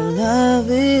our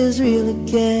love is real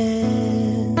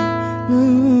again.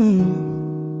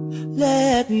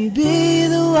 Let me be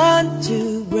the one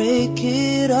to break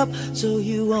it up, so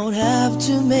you won't have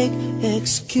to make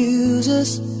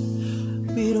excuses.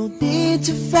 We don't need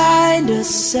to find a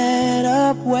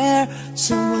setup where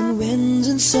someone wins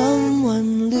and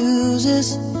someone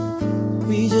loses.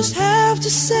 We just have to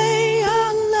say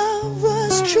our love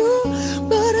was true,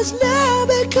 but has now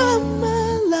become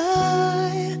a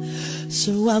lie.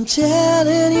 So I'm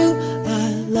telling you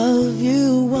I love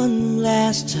you one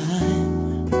last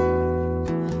time,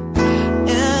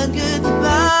 and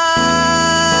goodbye.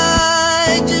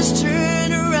 Just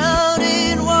turn around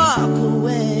and walk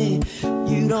away.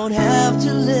 You don't have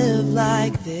to live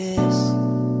like this.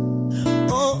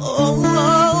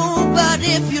 Oh, but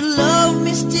if you love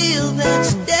me still, then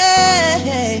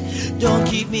stay. Don't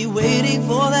keep me waiting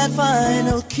for that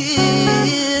final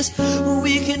kiss.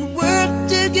 We can work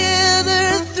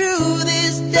together through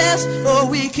this test, or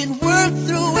we can work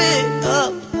through it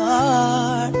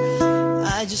apart.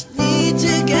 I just need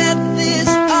to get this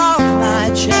off my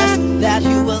chest, that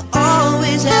you will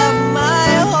always have my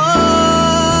heart.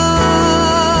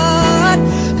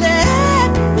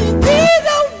 Let me be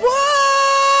the one.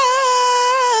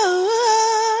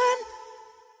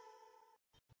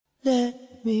 Let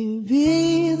me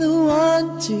be the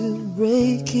one to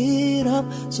break it up,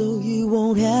 so you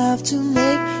won't have to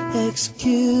make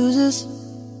excuses.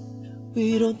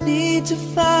 We don't need to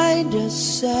find a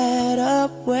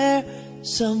setup where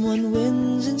someone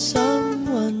wins and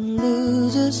someone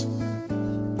loses.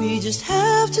 We just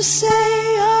have to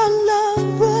say our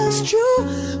love was true,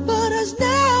 but has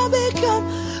now become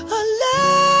a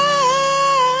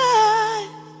lie.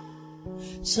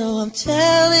 So I'm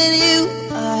telling you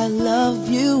I love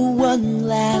you one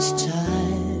last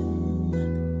time,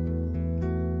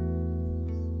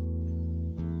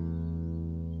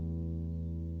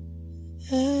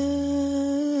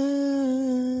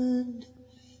 and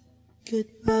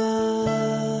goodbye.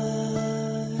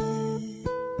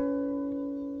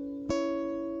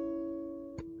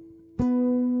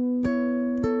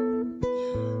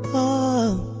 Oh,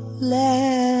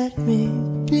 let me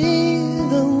be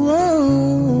the one.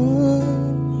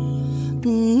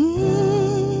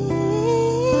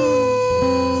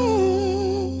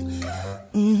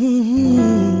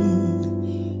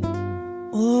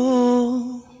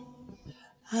 Oh,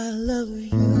 I love you.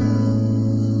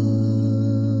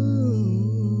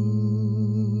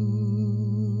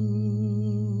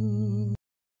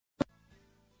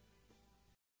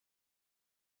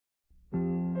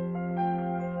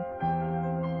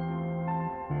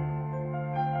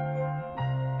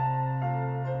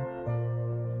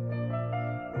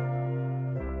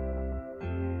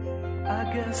 I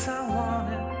guess I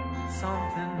wanted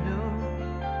something new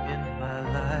in my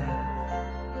life.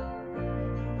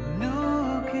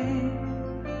 New key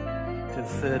to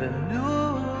fit a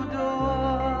new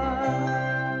door,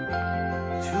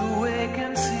 to wake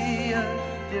and see a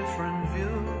different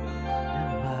view in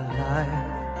my life.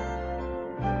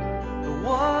 The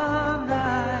one I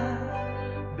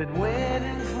been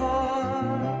waiting for.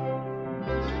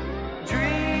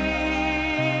 Dreams,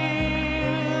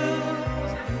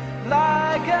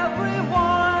 like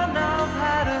everyone, I've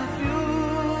had a few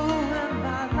in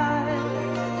my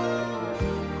life.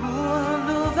 Who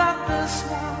knew that this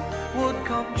one would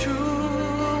come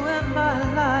true in my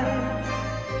life?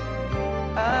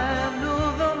 I knew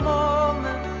the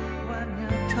moment when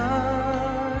you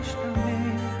touched me.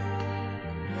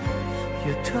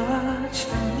 You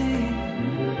touched me.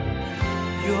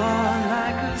 You are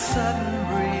like a sudden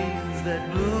breeze that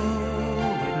blew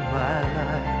in my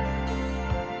life.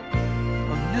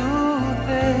 A new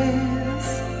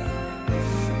face,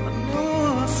 a new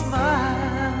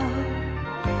smile,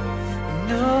 a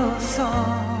new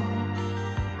song.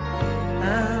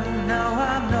 And now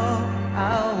I know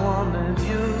I wanted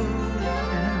you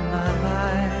in my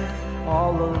life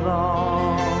all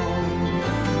along.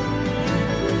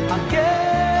 I guess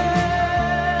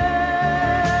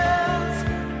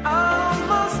I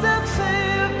must have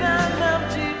saved an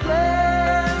empty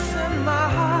place in my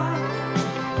heart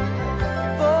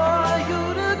for you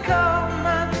to come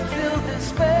and fill this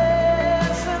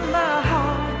space in my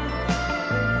heart.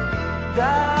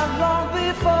 That long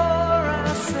before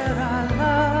I said I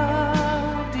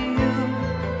loved you,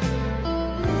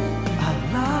 I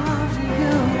loved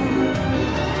you.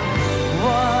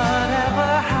 Whatever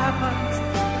happens,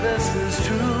 this is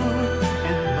true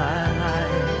in my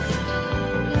life.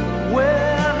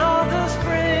 When all the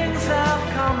springs have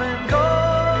come and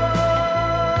gone,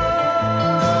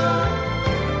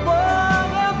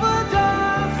 whatever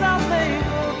does I may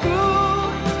go through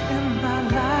in my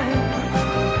life.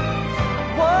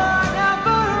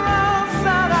 Whatever else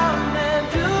that I may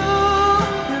do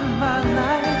in my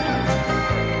life,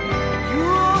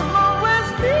 you'll always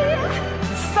be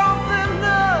something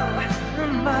new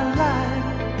in my life.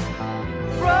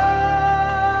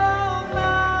 From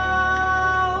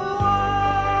now on,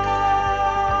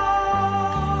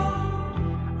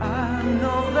 I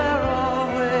know there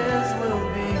always will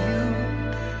be you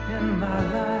in my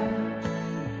life.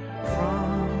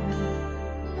 From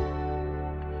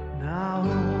now on.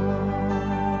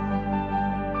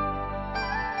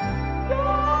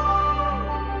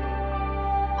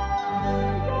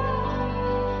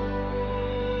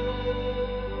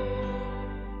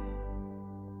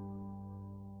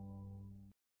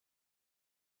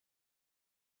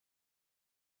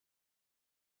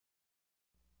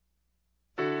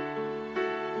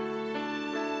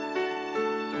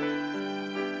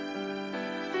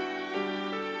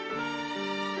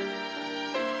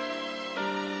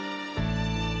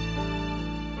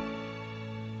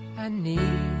 I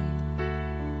need,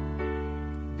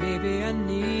 baby, I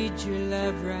need your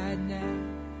love right now.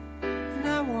 And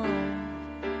I want,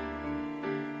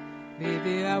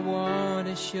 baby, I want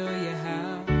to show you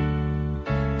how.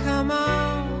 Come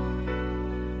on,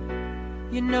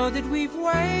 you know that we've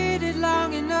waited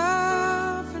long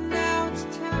enough, and now it's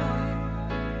time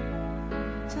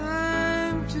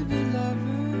to be lovers.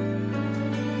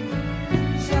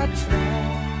 I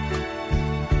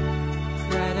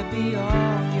try to be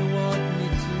all you want me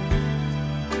to,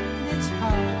 and it's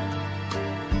hard,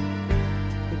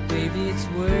 but baby, it's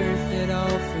worth it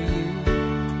all for you.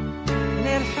 And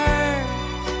it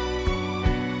hurts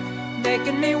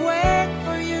making me wait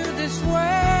for you this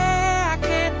way. I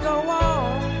can't go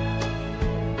on,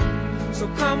 so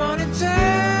come on and take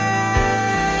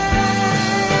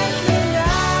me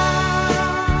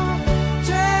now,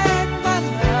 take my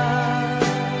love,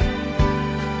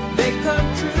 make come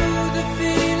true the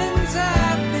feelings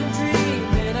I've been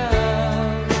dreaming of.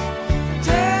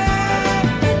 Take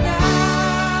me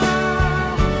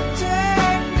now,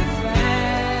 take me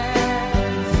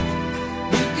fast.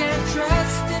 You can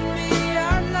trust in me,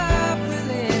 our love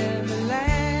will ever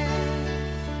last.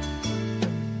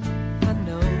 I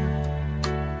know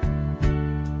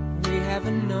we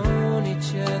haven't known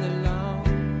each other long,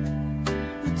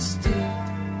 but still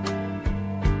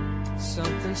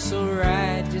something so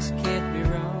right just can't be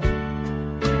wrong.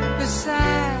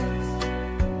 Besides,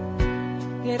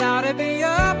 it ought to be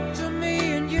up to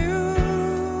me and you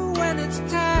when it's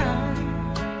time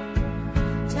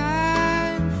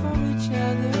for each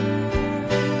other.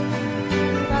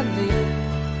 I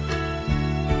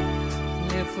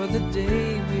live for the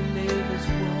day we live as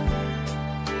one.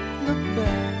 Look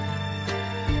back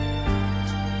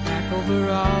over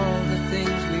all the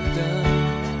things we've done.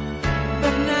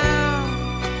 But now,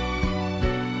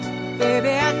 baby,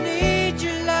 I need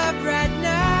your love right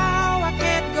now. I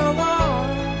can't go on,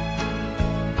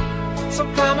 so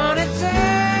come on and take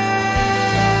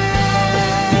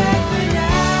me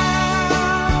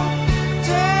now,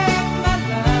 take my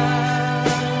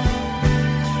love,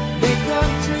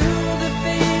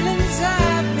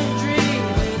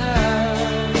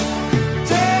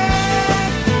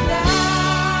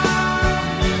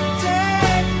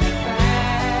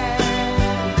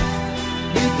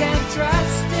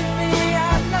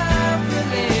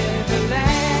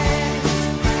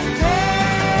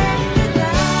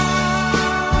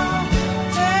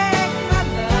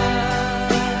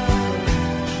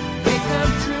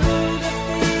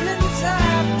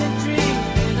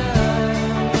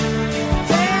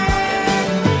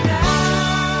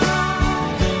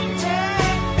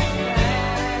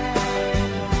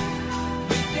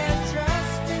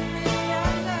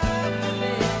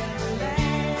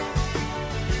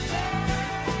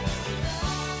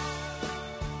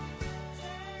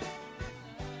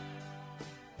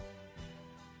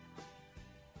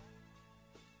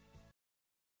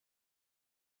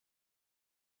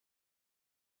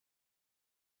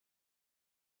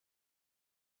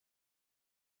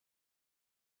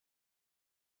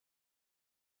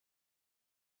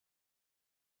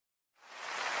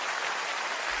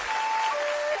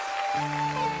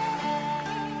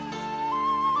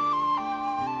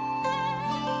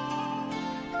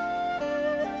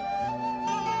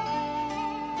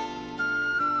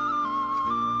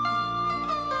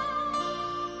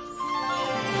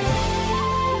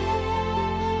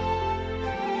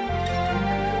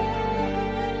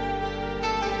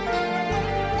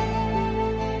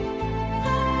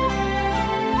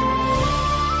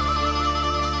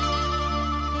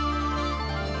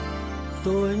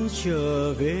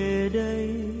 trở về đây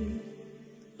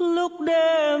lúc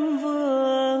đêm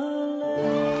vừa lên,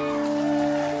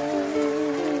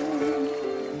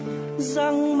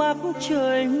 răng mắc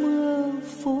trời mưa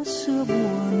phố xưa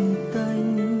buồn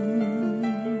tênh,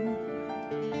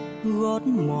 gót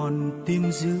mòn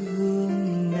tìm giữ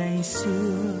hương ngày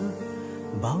xưa,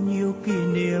 bao nhiêu kỷ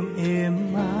niệm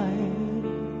êm ái,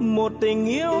 một tình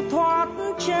yêu thoát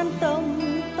trên tầm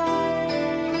tay.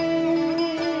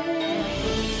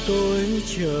 Tôi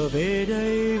trở về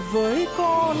đây với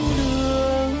con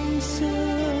đường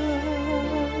xưa,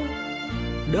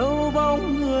 đâu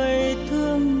bóng người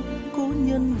thương cố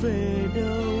nhân về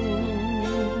đâu,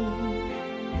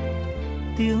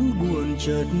 tiếng buồn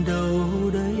chợt đâu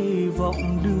đây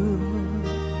vọng đưa,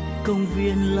 công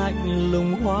viên lạnh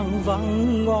lùng hoang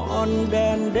vắng, ngọn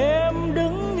đèn đêm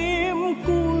đứng im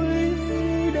cúi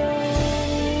đầu.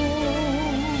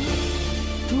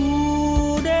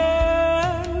 Thu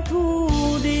đến thu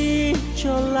đi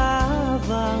cho lá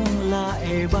vàng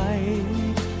lại bay,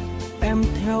 em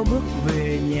theo bước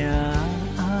về nhà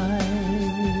ai.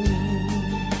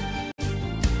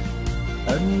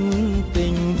 Ân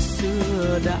tình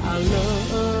xưa đã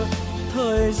lỡ,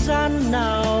 thời gian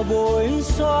nào bối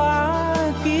xóa,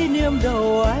 kỷ niệm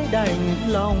đầu ái đành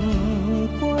lòng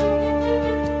quên.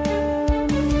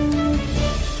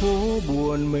 Phố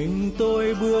buồn mình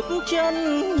tôi bước chân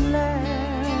lẻ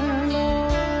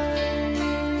loi,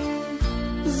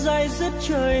 day dứt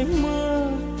trời mưa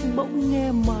bỗng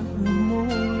nghe mặn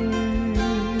môi,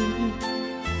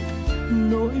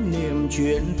 nỗi niềm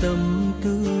chuyện tâm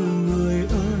tư người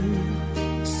ơi,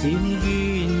 xin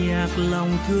ghi nhạc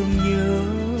lòng thương nhớ,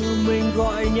 mình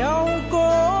gọi nhau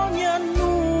cố nhân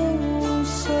u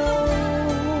sầu.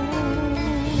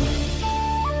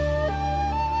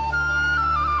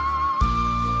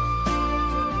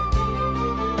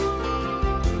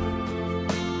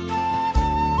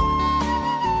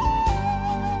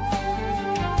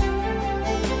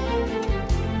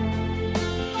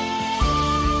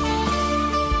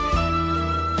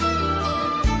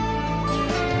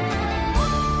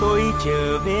 Tôi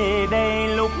trở về đây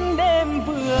lúc đêm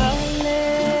vừa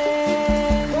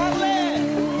lên,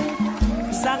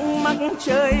 răng mắc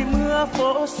trời mưa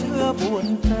phố xưa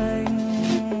buồn tênh,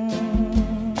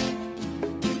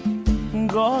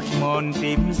 gót mòn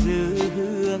tìm giữ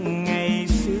hương ngày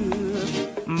xưa,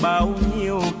 bao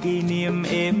nhiêu kỷ niệm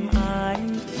êm ái,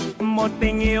 một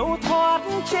tình yêu thoát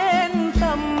trên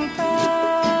tầm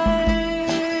tay.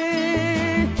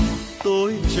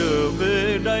 Tôi trở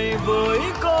về đây với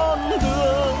con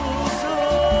đường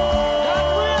xưa,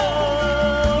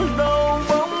 đâu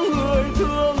bóng người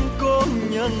thương con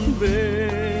nhân về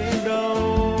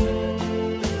đâu,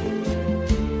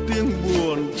 tiếng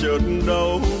buồn chợt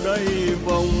đâu đây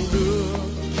vòng đưa,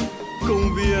 công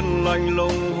viên lạnh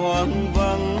lùng hoang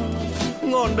vắng,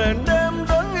 ngọn đèn đêm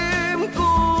đứng im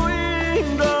cúi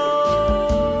đầu.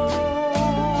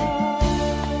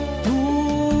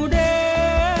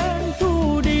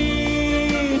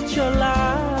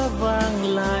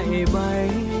 Bay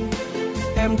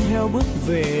em theo bước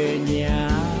về nhà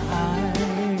ai.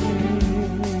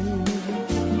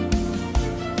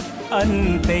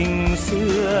 Ân tình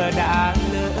xưa đã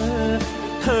lỡ,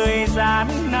 thời gian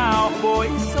nào bối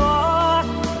xóa,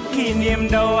 kỷ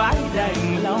niệm đâu ai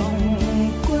đành lòng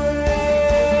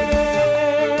quên.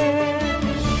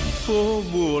 Phố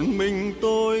buồn mình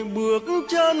tôi bước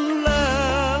chân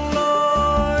lẻ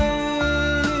loi,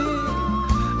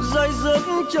 day dứt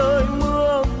trời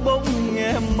mưa bỗng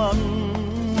nghe mặn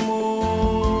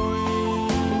môi,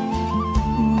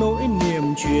 nỗi niềm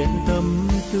chuyện tâm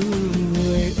tư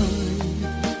người ơi,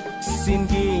 xin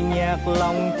ghi nhạc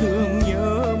lòng thương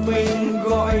nhớ, mình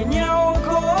gọi nhau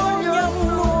có nhắm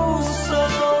u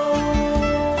sâu.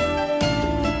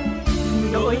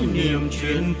 Nỗi niềm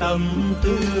chuyện tâm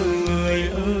tư người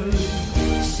ơi,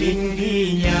 xin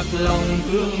ghi nhạc lòng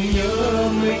thương nhớ,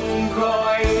 mình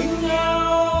gọi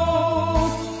nhau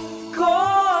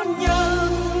có nhân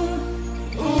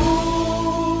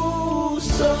u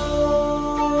sầu.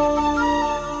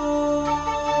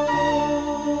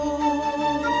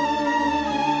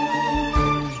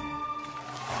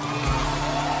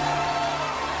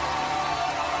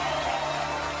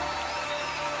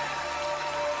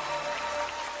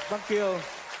 Văn Kiều,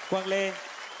 Quang Lê,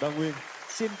 Đoàn Nguyên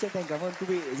xin chân thành cảm ơn quý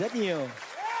vị rất nhiều.